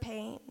of her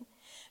pain.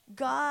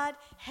 God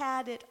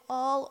had it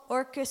all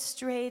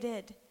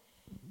orchestrated,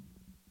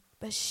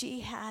 but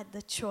she had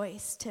the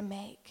choice to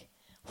make.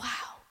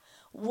 Wow,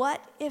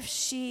 what if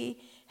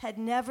she had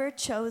never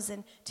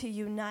chosen to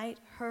unite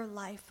her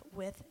life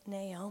with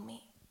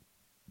Naomi?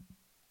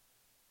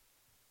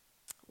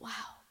 Wow,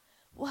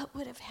 what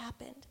would have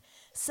happened?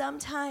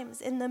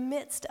 Sometimes in the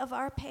midst of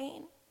our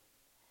pain,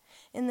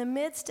 in the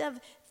midst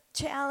of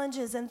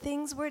challenges and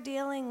things we're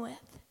dealing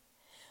with,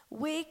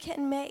 we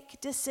can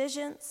make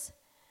decisions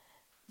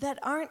that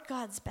aren't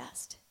God's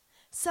best.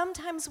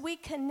 Sometimes we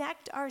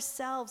connect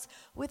ourselves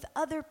with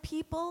other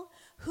people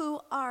who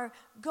are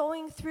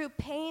going through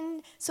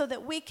pain so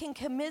that we can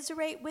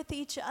commiserate with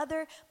each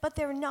other, but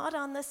they're not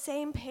on the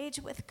same page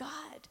with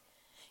God.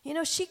 You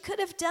know, she could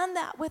have done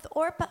that with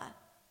Orpah,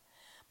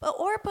 but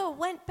Orpah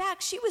went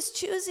back. She was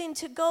choosing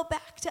to go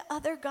back to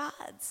other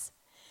gods.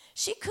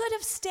 She could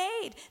have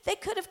stayed. They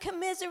could have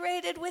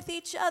commiserated with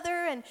each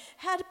other and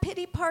had a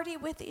pity party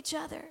with each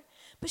other.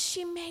 But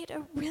she made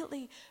a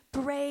really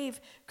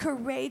brave,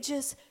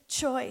 courageous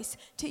choice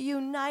to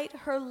unite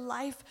her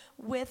life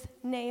with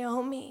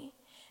Naomi.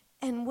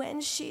 And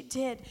when she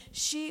did,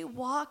 she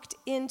walked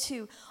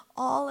into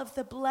all of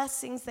the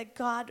blessings that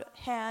God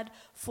had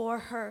for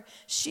her.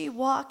 She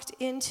walked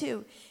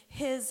into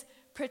his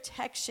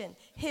protection,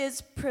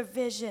 his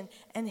provision,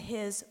 and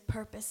his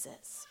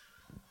purposes.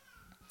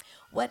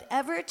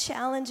 Whatever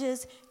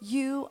challenges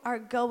you are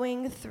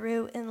going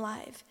through in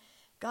life,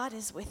 God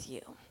is with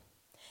you.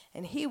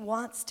 And he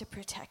wants to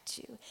protect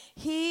you.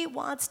 He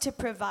wants to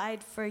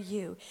provide for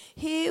you.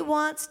 He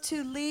wants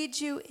to lead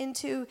you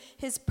into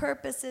his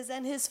purposes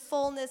and his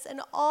fullness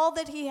and all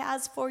that he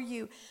has for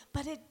you.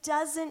 But it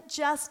doesn't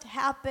just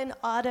happen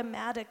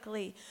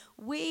automatically.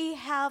 We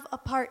have a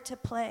part to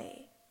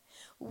play.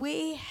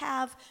 We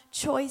have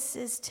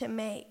choices to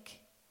make.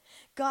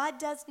 God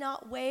does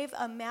not wave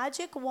a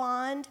magic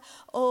wand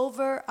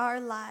over our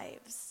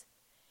lives.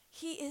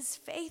 He is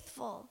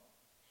faithful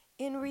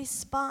in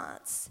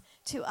response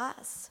to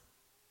us.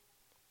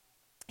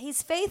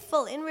 He's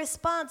faithful in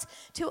response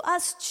to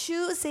us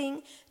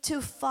choosing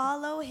to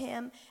follow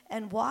him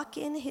and walk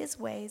in his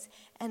ways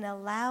and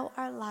allow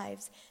our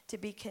lives to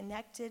be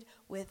connected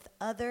with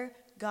other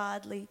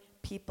godly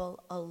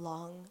people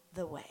along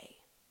the way.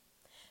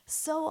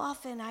 So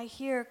often I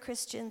hear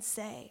Christians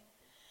say,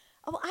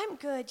 "Oh, I'm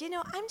good. You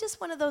know, I'm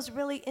just one of those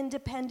really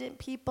independent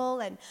people,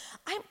 and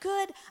I'm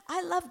good.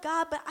 I love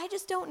God, but I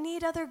just don't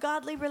need other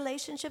godly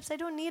relationships. I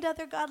don't need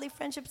other godly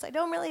friendships. I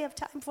don't really have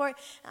time for it.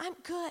 I'm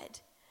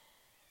good."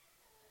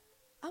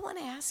 I want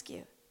to ask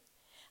you,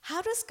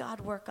 how does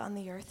God work on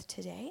the earth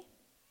today?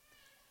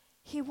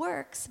 He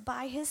works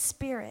by his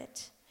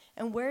Spirit.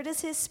 And where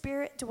does his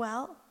Spirit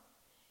dwell?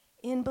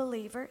 In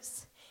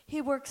believers.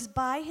 He works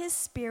by his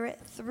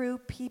Spirit through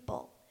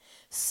people.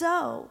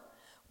 So,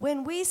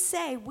 when we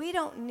say we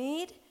don't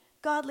need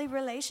godly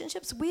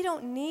relationships, we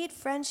don't need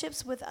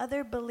friendships with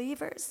other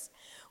believers,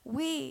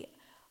 we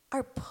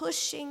are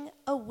pushing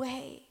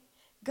away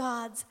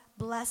God's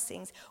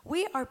blessings.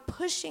 We are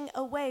pushing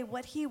away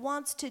what he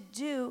wants to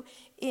do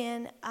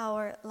in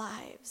our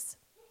lives.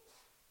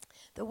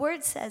 The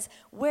word says,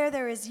 where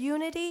there is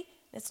unity,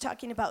 it's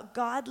talking about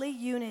godly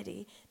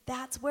unity,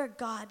 that's where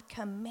God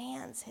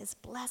commands his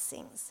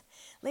blessings.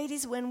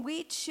 Ladies, when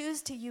we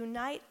choose to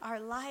unite our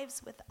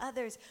lives with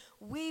others,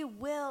 we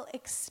will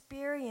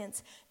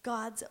experience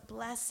God's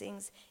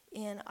blessings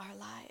in our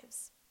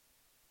lives.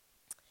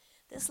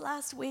 This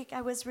last week,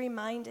 I was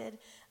reminded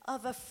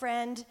of a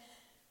friend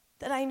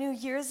that I knew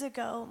years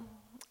ago,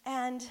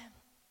 and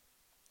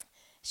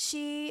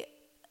she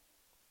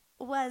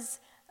was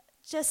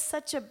just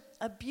such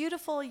a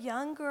beautiful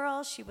young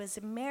girl. She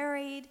was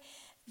married.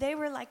 They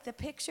were like the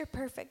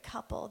picture-perfect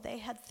couple. They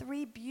had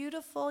 3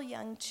 beautiful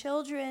young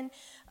children,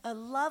 a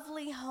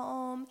lovely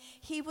home.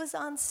 He was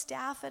on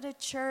staff at a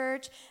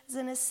church as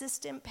an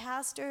assistant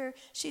pastor.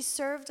 She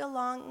served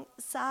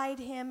alongside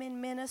him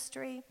in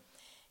ministry.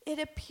 It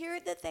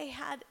appeared that they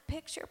had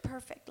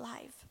picture-perfect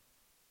life.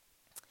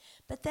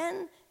 But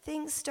then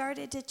things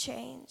started to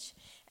change,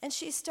 and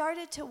she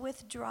started to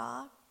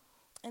withdraw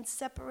and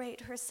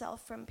separate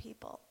herself from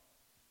people.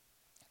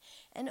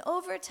 And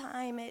over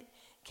time, it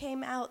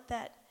came out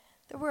that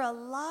there were a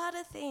lot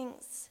of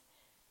things,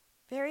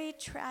 very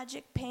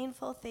tragic,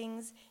 painful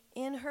things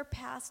in her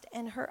past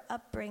and her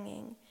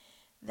upbringing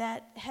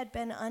that had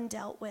been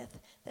undealt with,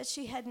 that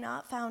she had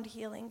not found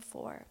healing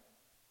for.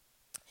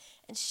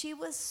 And she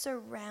was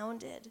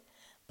surrounded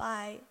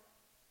by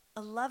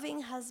a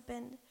loving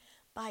husband,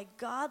 by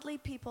godly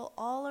people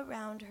all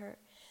around her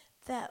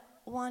that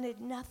wanted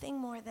nothing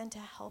more than to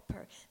help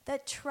her,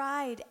 that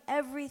tried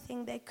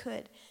everything they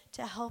could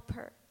to help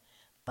her.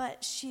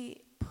 But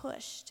she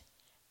pushed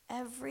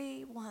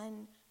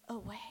everyone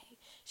away.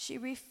 She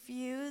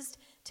refused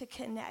to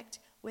connect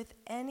with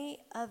any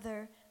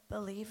other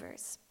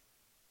believers.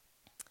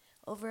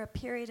 Over a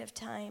period of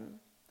time,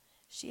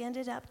 she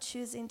ended up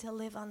choosing to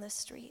live on the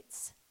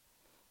streets,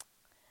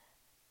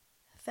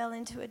 fell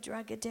into a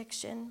drug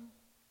addiction,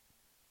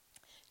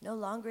 no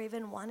longer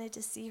even wanted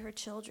to see her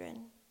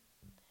children.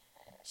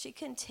 She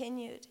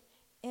continued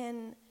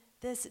in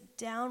this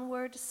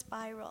downward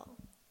spiral,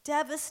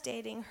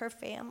 devastating her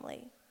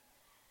family,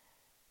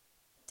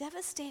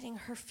 devastating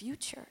her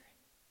future.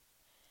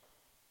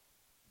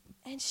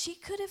 And she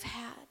could have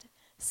had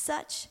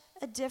such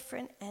a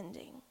different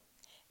ending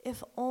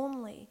if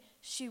only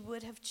she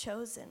would have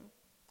chosen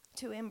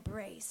to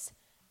embrace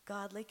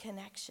godly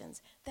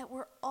connections that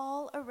were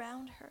all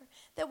around her,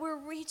 that were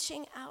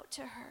reaching out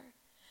to her.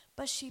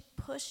 But she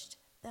pushed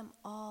them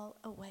all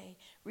away,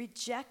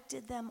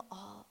 rejected them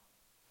all,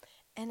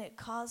 and it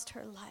caused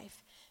her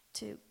life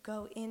to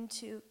go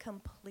into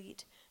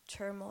complete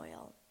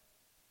turmoil.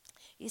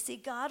 You see,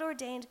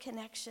 God-ordained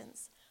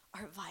connections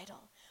are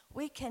vital.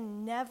 We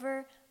can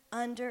never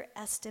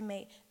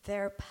underestimate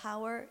their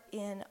power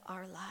in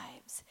our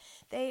lives.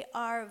 They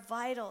are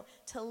vital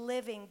to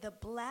living the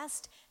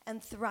blessed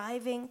and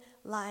thriving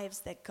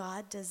lives that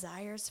God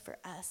desires for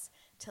us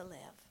to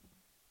live.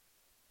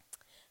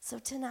 So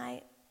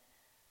tonight,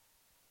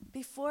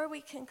 before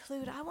we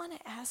conclude, I want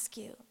to ask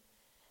you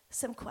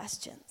some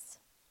questions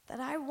that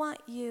I want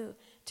you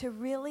to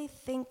really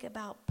think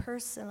about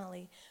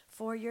personally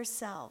for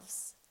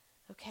yourselves,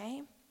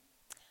 okay?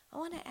 I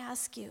want to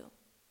ask you,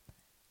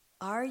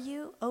 are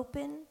you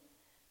open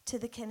to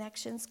the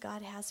connections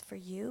God has for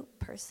you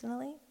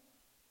personally?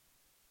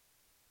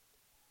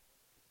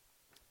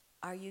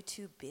 Are you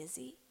too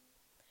busy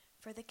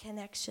for the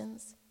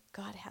connections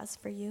God has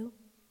for you?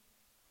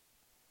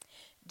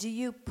 Do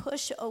you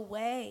push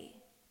away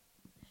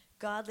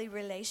godly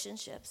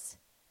relationships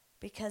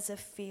because of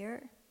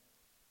fear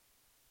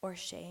or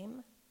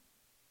shame?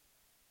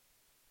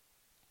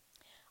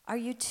 Are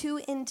you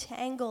too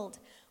entangled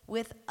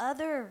with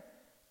other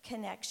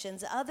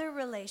connections, other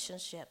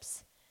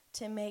relationships,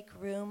 to make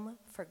room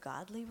for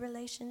godly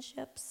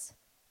relationships?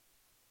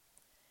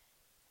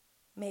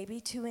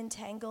 Maybe too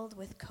entangled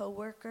with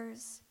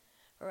coworkers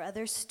or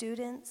other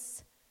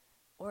students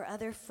or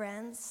other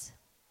friends,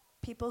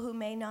 people who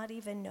may not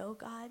even know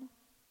God.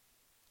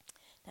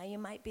 Now you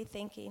might be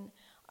thinking,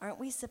 aren't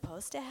we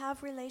supposed to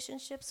have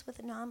relationships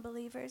with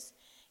non-believers?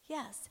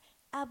 Yes,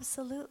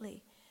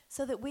 absolutely.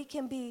 So that we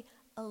can be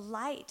a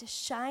light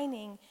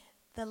shining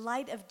the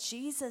light of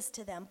Jesus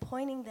to them,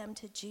 pointing them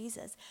to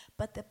Jesus.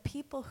 But the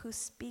people who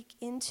speak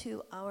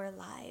into our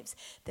lives,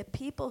 the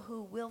people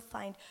who will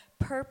find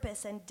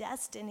purpose and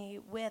destiny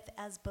with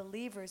as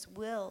believers,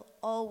 will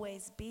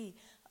always be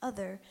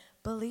other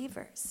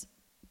believers.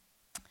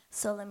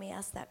 So let me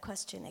ask that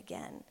question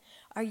again.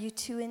 Are you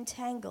too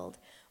entangled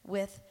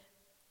with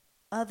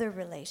other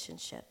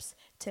relationships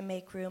to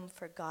make room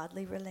for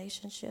godly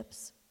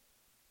relationships?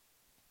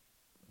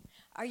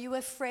 Are you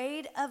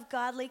afraid of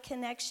godly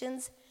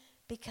connections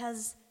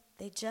because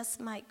they just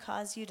might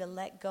cause you to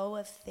let go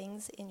of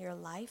things in your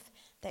life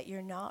that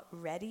you're not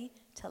ready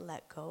to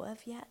let go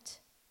of yet?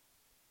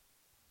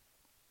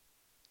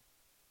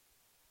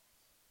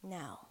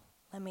 Now,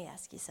 let me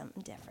ask you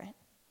something different.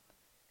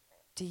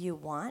 Do you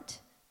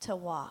want to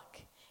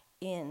walk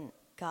in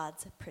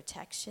God's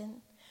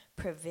protection,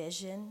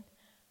 provision,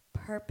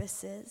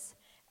 purposes,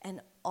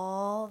 and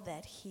all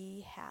that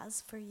He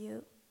has for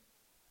you?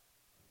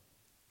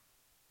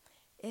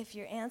 If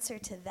your answer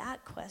to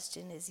that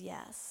question is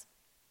yes,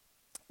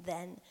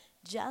 then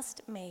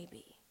just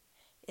maybe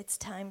it's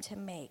time to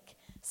make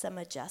some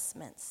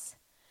adjustments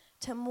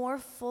to more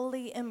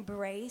fully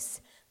embrace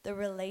the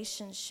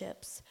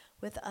relationships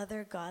with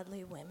other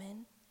godly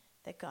women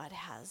that God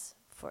has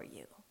for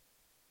you.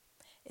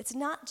 It's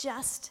not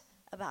just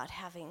about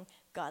having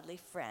godly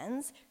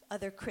friends,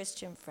 other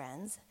Christian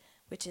friends,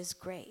 which is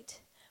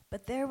great,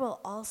 but there will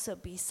also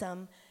be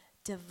some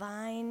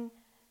divine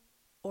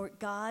or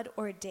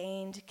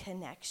God-ordained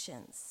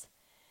connections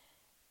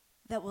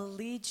that will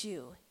lead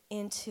you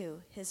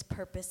into His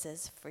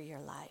purposes for your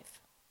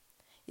life.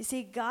 You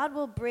see, God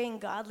will bring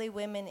godly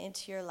women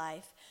into your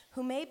life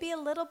who may be a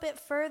little bit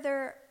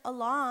further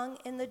along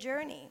in the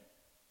journey,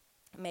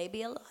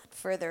 maybe a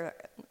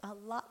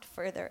lot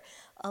further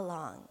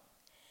along.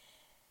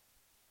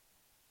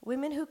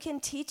 Women who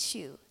can teach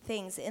you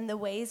things in the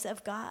ways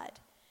of God.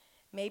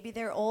 Maybe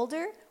they're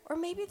older, or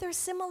maybe they're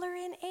similar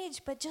in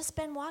age, but just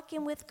been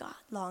walking with God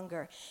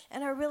longer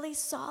and are really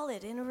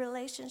solid in a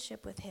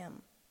relationship with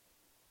Him.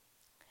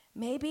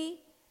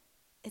 Maybe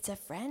it's a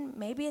friend,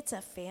 maybe it's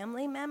a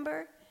family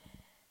member.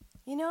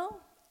 You know,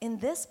 in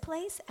this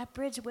place at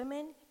Bridge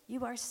Women,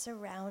 you are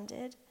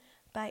surrounded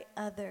by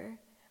other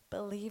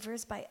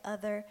believers, by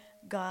other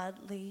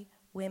godly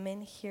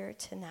women here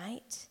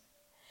tonight.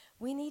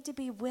 We need to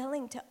be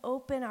willing to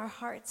open our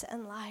hearts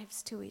and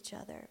lives to each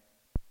other.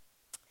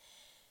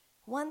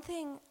 One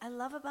thing I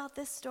love about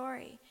this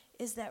story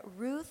is that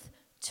Ruth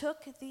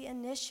took the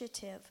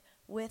initiative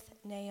with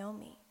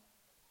Naomi.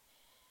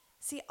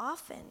 See,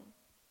 often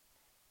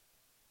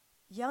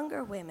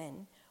younger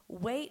women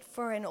wait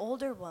for an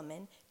older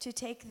woman to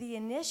take the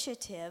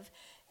initiative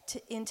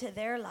into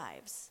their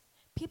lives.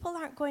 People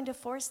aren't going to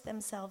force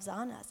themselves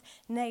on us.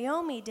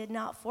 Naomi did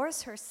not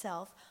force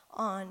herself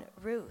on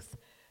Ruth.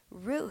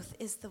 Ruth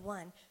is the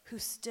one who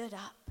stood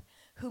up,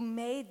 who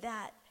made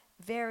that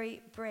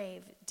very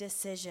brave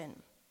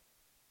decision.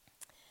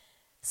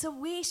 So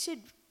we should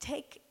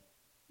take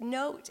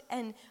note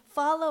and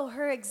follow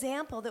her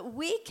example, that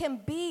we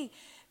can be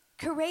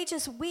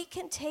courageous. We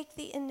can take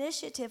the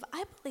initiative.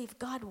 I believe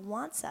God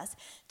wants us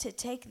to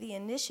take the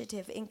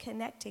initiative in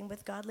connecting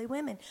with godly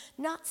women,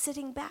 not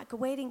sitting back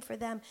waiting for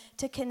them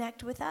to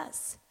connect with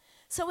us.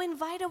 So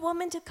invite a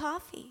woman to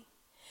coffee.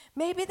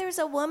 Maybe there's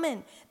a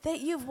woman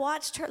that you've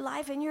watched her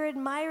life and you're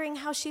admiring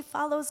how she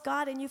follows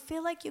God and you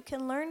feel like you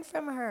can learn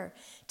from her.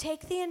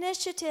 Take the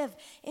initiative.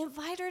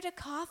 Invite her to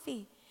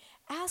coffee.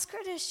 Ask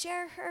her to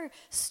share her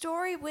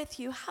story with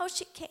you, how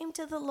she came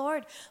to the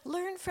Lord.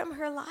 Learn from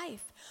her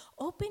life.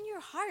 Open your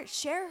heart.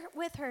 Share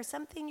with her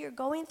something you're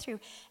going through.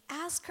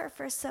 Ask her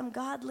for some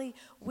godly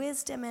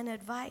wisdom and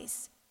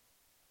advice.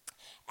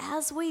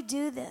 As we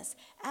do this,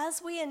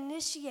 as we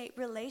initiate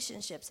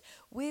relationships,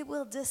 we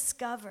will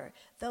discover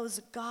those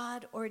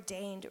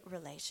God-ordained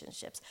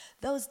relationships,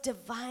 those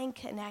divine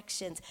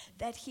connections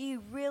that He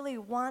really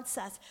wants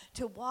us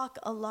to walk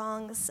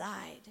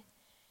alongside.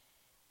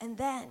 And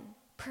then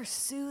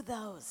pursue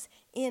those.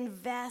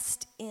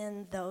 Invest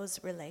in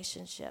those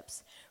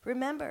relationships.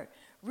 Remember,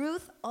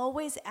 Ruth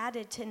always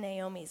added to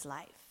Naomi's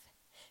life.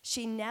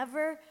 She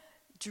never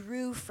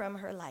drew from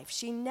her life.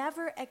 She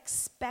never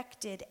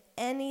expected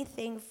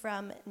anything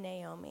from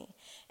Naomi.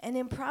 And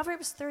in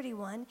Proverbs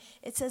 31,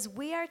 it says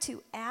we are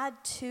to add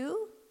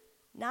to,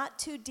 not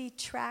to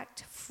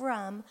detract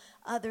from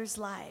others'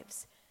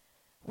 lives.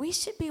 We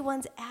should be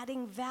ones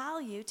adding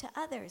value to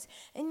others.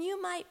 And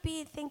you might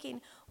be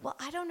thinking, well,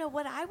 I don't know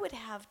what I would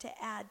have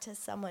to add to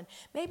someone.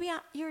 Maybe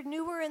you're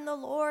newer in the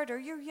Lord, or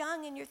you're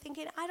young and you're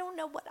thinking, I don't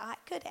know what I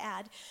could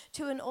add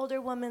to an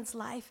older woman's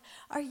life.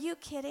 Are you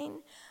kidding?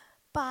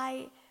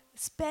 By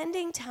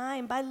spending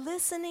time, by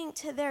listening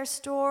to their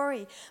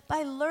story,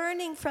 by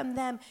learning from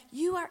them,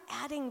 you are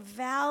adding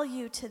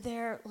value to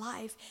their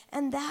life.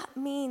 And that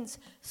means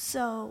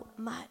so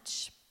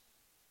much.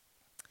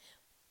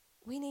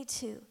 We need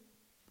to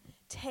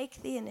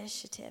take the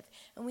initiative,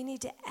 and we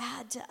need to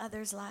add to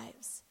others'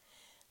 lives.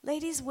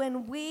 Ladies,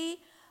 when we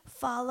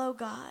follow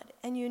God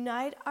and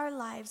unite our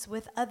lives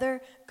with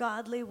other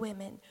godly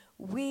women,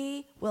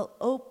 we will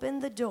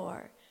open the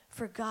door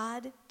for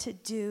God to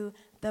do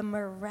the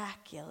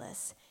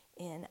miraculous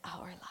in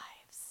our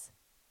lives.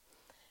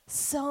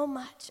 So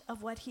much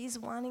of what He's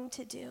wanting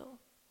to do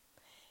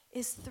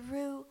is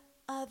through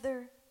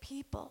other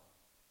people.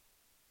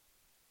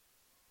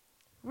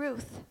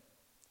 Ruth,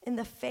 in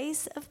the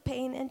face of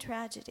pain and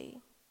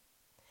tragedy,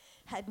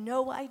 had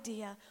no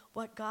idea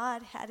what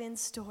God had in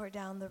store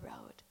down the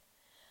road.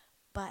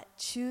 But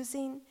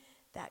choosing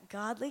that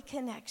godly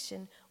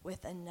connection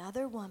with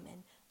another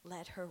woman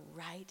led her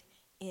right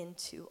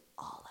into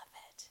all of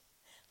it.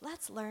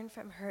 Let's learn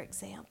from her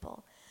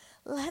example.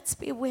 Let's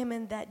be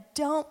women that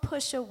don't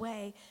push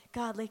away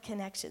godly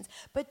connections,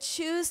 but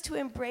choose to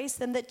embrace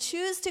them, that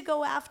choose to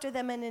go after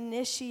them and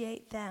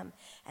initiate them.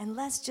 And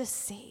let's just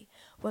see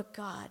what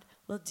God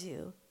will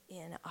do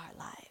in our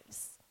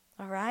lives.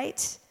 All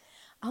right?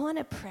 I want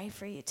to pray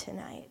for you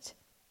tonight.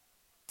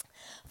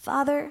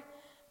 Father,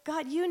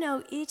 God, you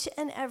know each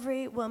and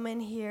every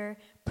woman here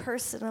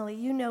personally.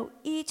 You know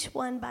each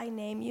one by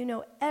name. You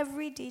know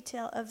every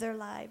detail of their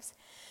lives.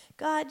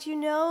 God, you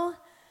know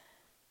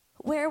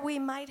where we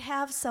might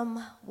have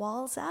some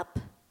walls up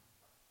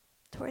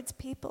towards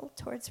people,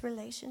 towards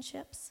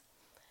relationships.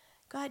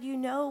 God, you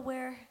know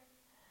where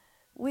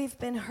we've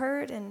been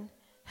hurt and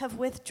have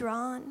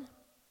withdrawn.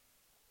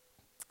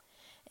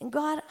 And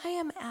God, I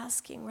am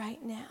asking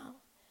right now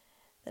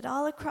that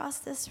all across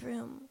this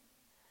room,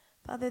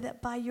 Father,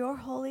 that by your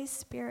Holy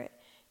Spirit,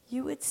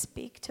 you would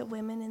speak to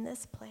women in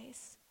this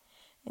place.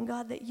 And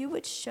God, that you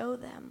would show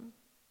them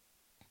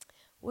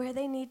where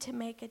they need to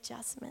make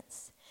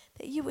adjustments,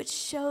 that you would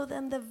show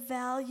them the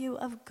value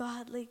of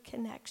godly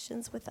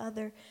connections with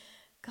other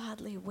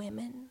godly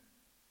women.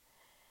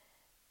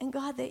 And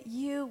God, that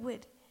you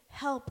would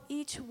help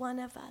each one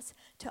of us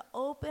to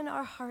open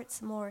our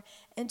hearts more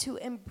and to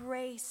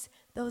embrace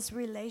those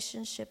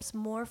relationships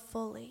more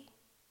fully.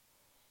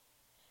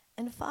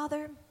 And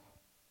Father,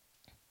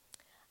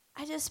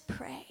 I just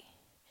pray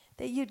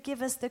that you'd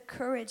give us the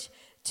courage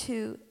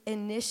to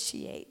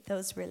initiate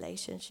those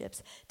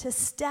relationships, to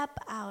step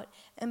out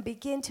and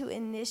begin to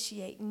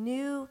initiate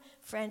new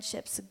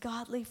friendships,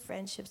 godly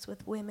friendships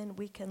with women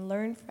we can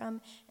learn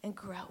from and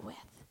grow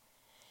with.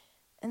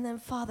 And then,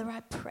 Father, I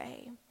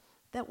pray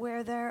that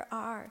where there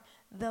are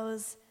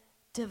those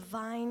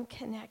divine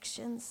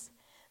connections,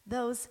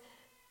 those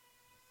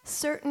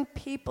certain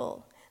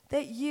people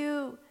that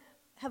you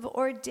have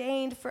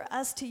ordained for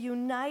us to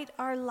unite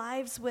our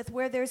lives with,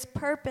 where there's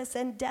purpose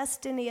and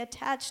destiny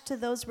attached to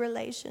those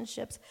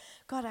relationships.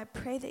 God, I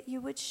pray that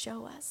you would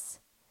show us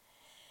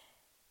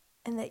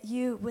and that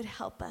you would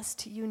help us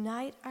to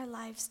unite our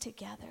lives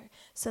together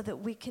so that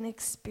we can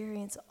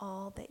experience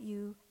all that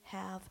you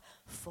have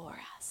for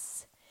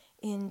us.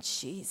 In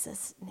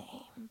Jesus'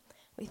 name,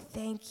 we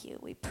thank you.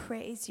 We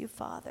praise you,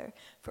 Father,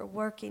 for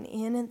working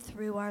in and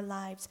through our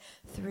lives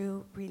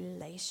through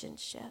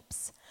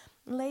relationships.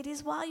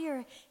 Ladies, while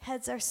your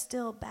heads are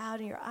still bowed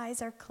and your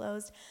eyes are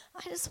closed,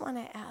 I just want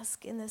to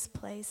ask in this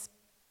place,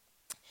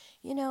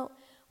 you know,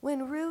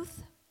 when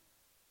Ruth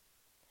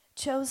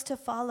chose to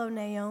follow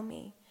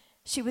Naomi,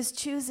 she was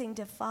choosing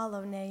to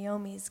follow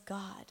Naomi's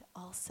God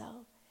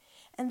also.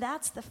 And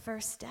that's the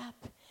first step.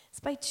 It's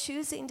by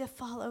choosing to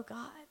follow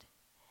God,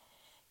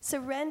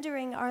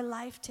 surrendering our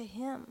life to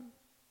him.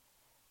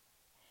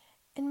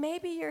 And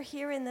maybe you're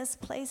here in this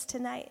place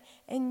tonight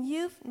and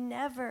you've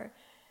never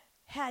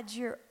had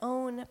your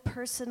own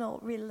personal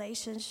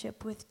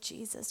relationship with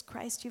Jesus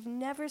Christ. You've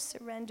never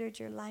surrendered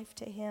your life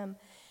to him.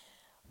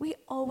 We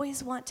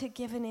always want to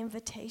give an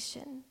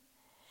invitation.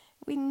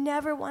 We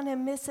never want to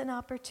miss an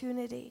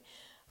opportunity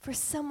for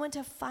someone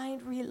to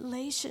find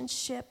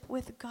relationship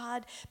with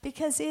God,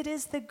 because it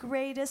is the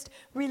greatest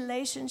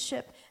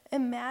relationship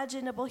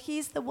imaginable.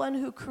 He's the one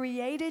who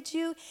created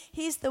you.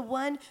 He's the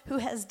one who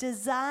has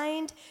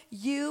designed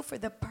you for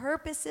the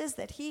purposes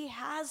that he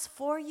has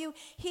for you.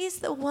 He's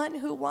the one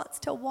who wants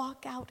to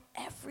walk out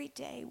every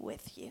day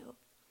with you.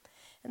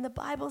 And the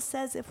Bible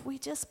says if we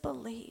just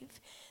believe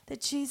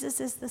that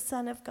Jesus is the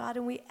Son of God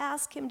and we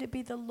ask him to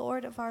be the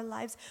Lord of our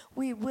lives,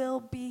 we will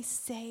be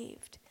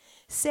saved.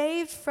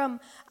 Saved from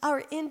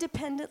our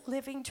independent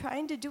living,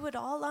 trying to do it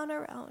all on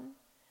our own,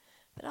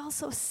 but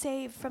also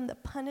saved from the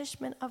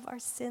punishment of our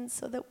sins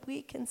so that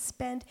we can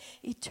spend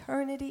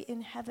eternity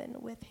in heaven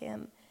with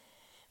him.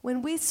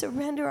 When we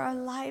surrender our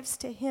lives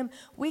to him,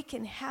 we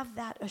can have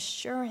that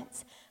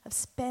assurance of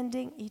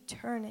spending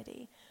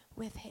eternity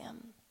with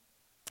him.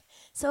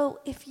 So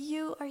if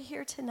you are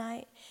here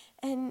tonight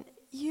and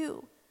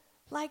you,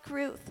 like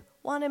Ruth,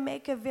 want to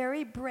make a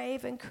very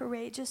brave and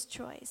courageous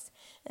choice,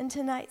 and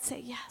tonight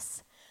say,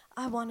 yes,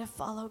 I want to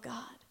follow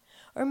God.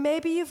 Or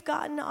maybe you've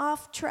gotten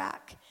off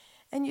track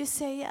and you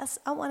say, yes,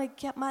 I want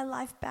to get my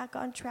life back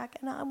on track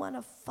and I want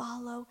to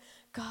follow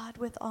God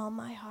with all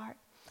my heart.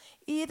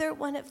 Either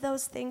one of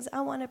those things,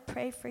 I want to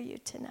pray for you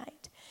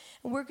tonight.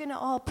 And we're going to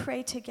all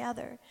pray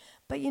together.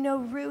 But you know,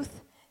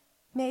 Ruth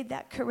made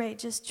that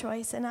courageous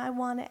choice, and I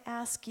want to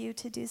ask you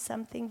to do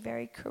something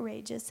very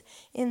courageous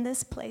in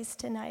this place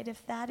tonight.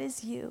 If that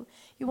is you,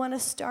 you want to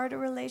start a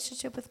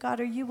relationship with God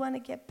or you want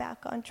to get back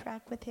on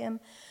track with him,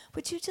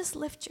 would you just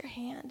lift your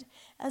hand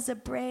as a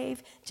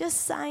brave, just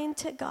sign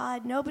to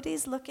God.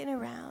 Nobody's looking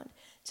around.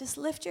 Just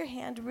lift your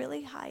hand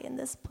really high in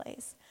this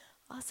place.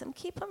 Awesome.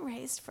 Keep them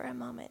raised for a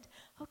moment.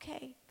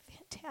 Okay,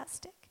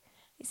 fantastic.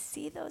 I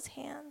see those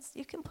hands.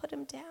 You can put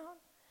them down.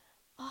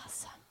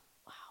 Awesome.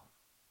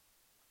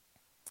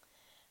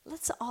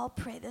 Let's all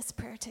pray this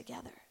prayer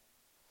together.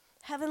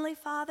 Heavenly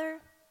Father,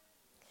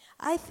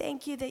 I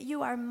thank you that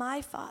you are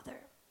my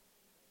Father,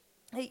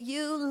 that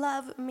you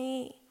love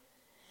me,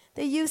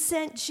 that you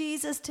sent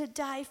Jesus to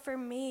die for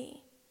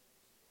me.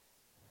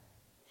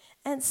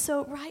 And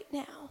so right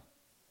now,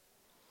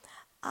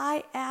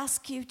 I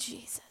ask you,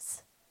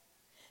 Jesus,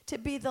 to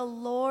be the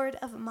Lord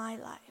of my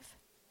life.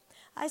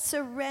 I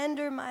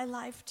surrender my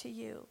life to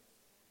you.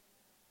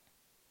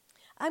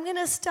 I'm going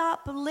to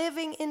stop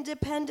living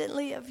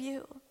independently of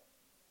you.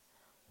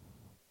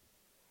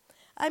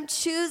 I'm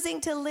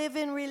choosing to live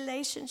in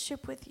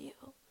relationship with you.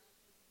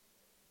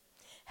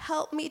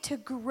 Help me to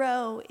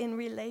grow in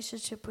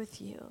relationship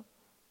with you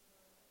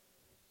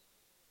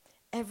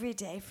every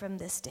day from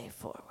this day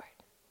forward.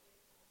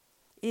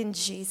 In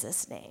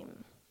Jesus'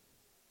 name.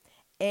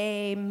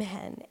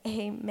 Amen.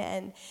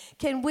 Amen.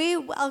 Can we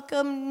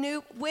welcome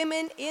new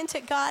women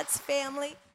into God's family?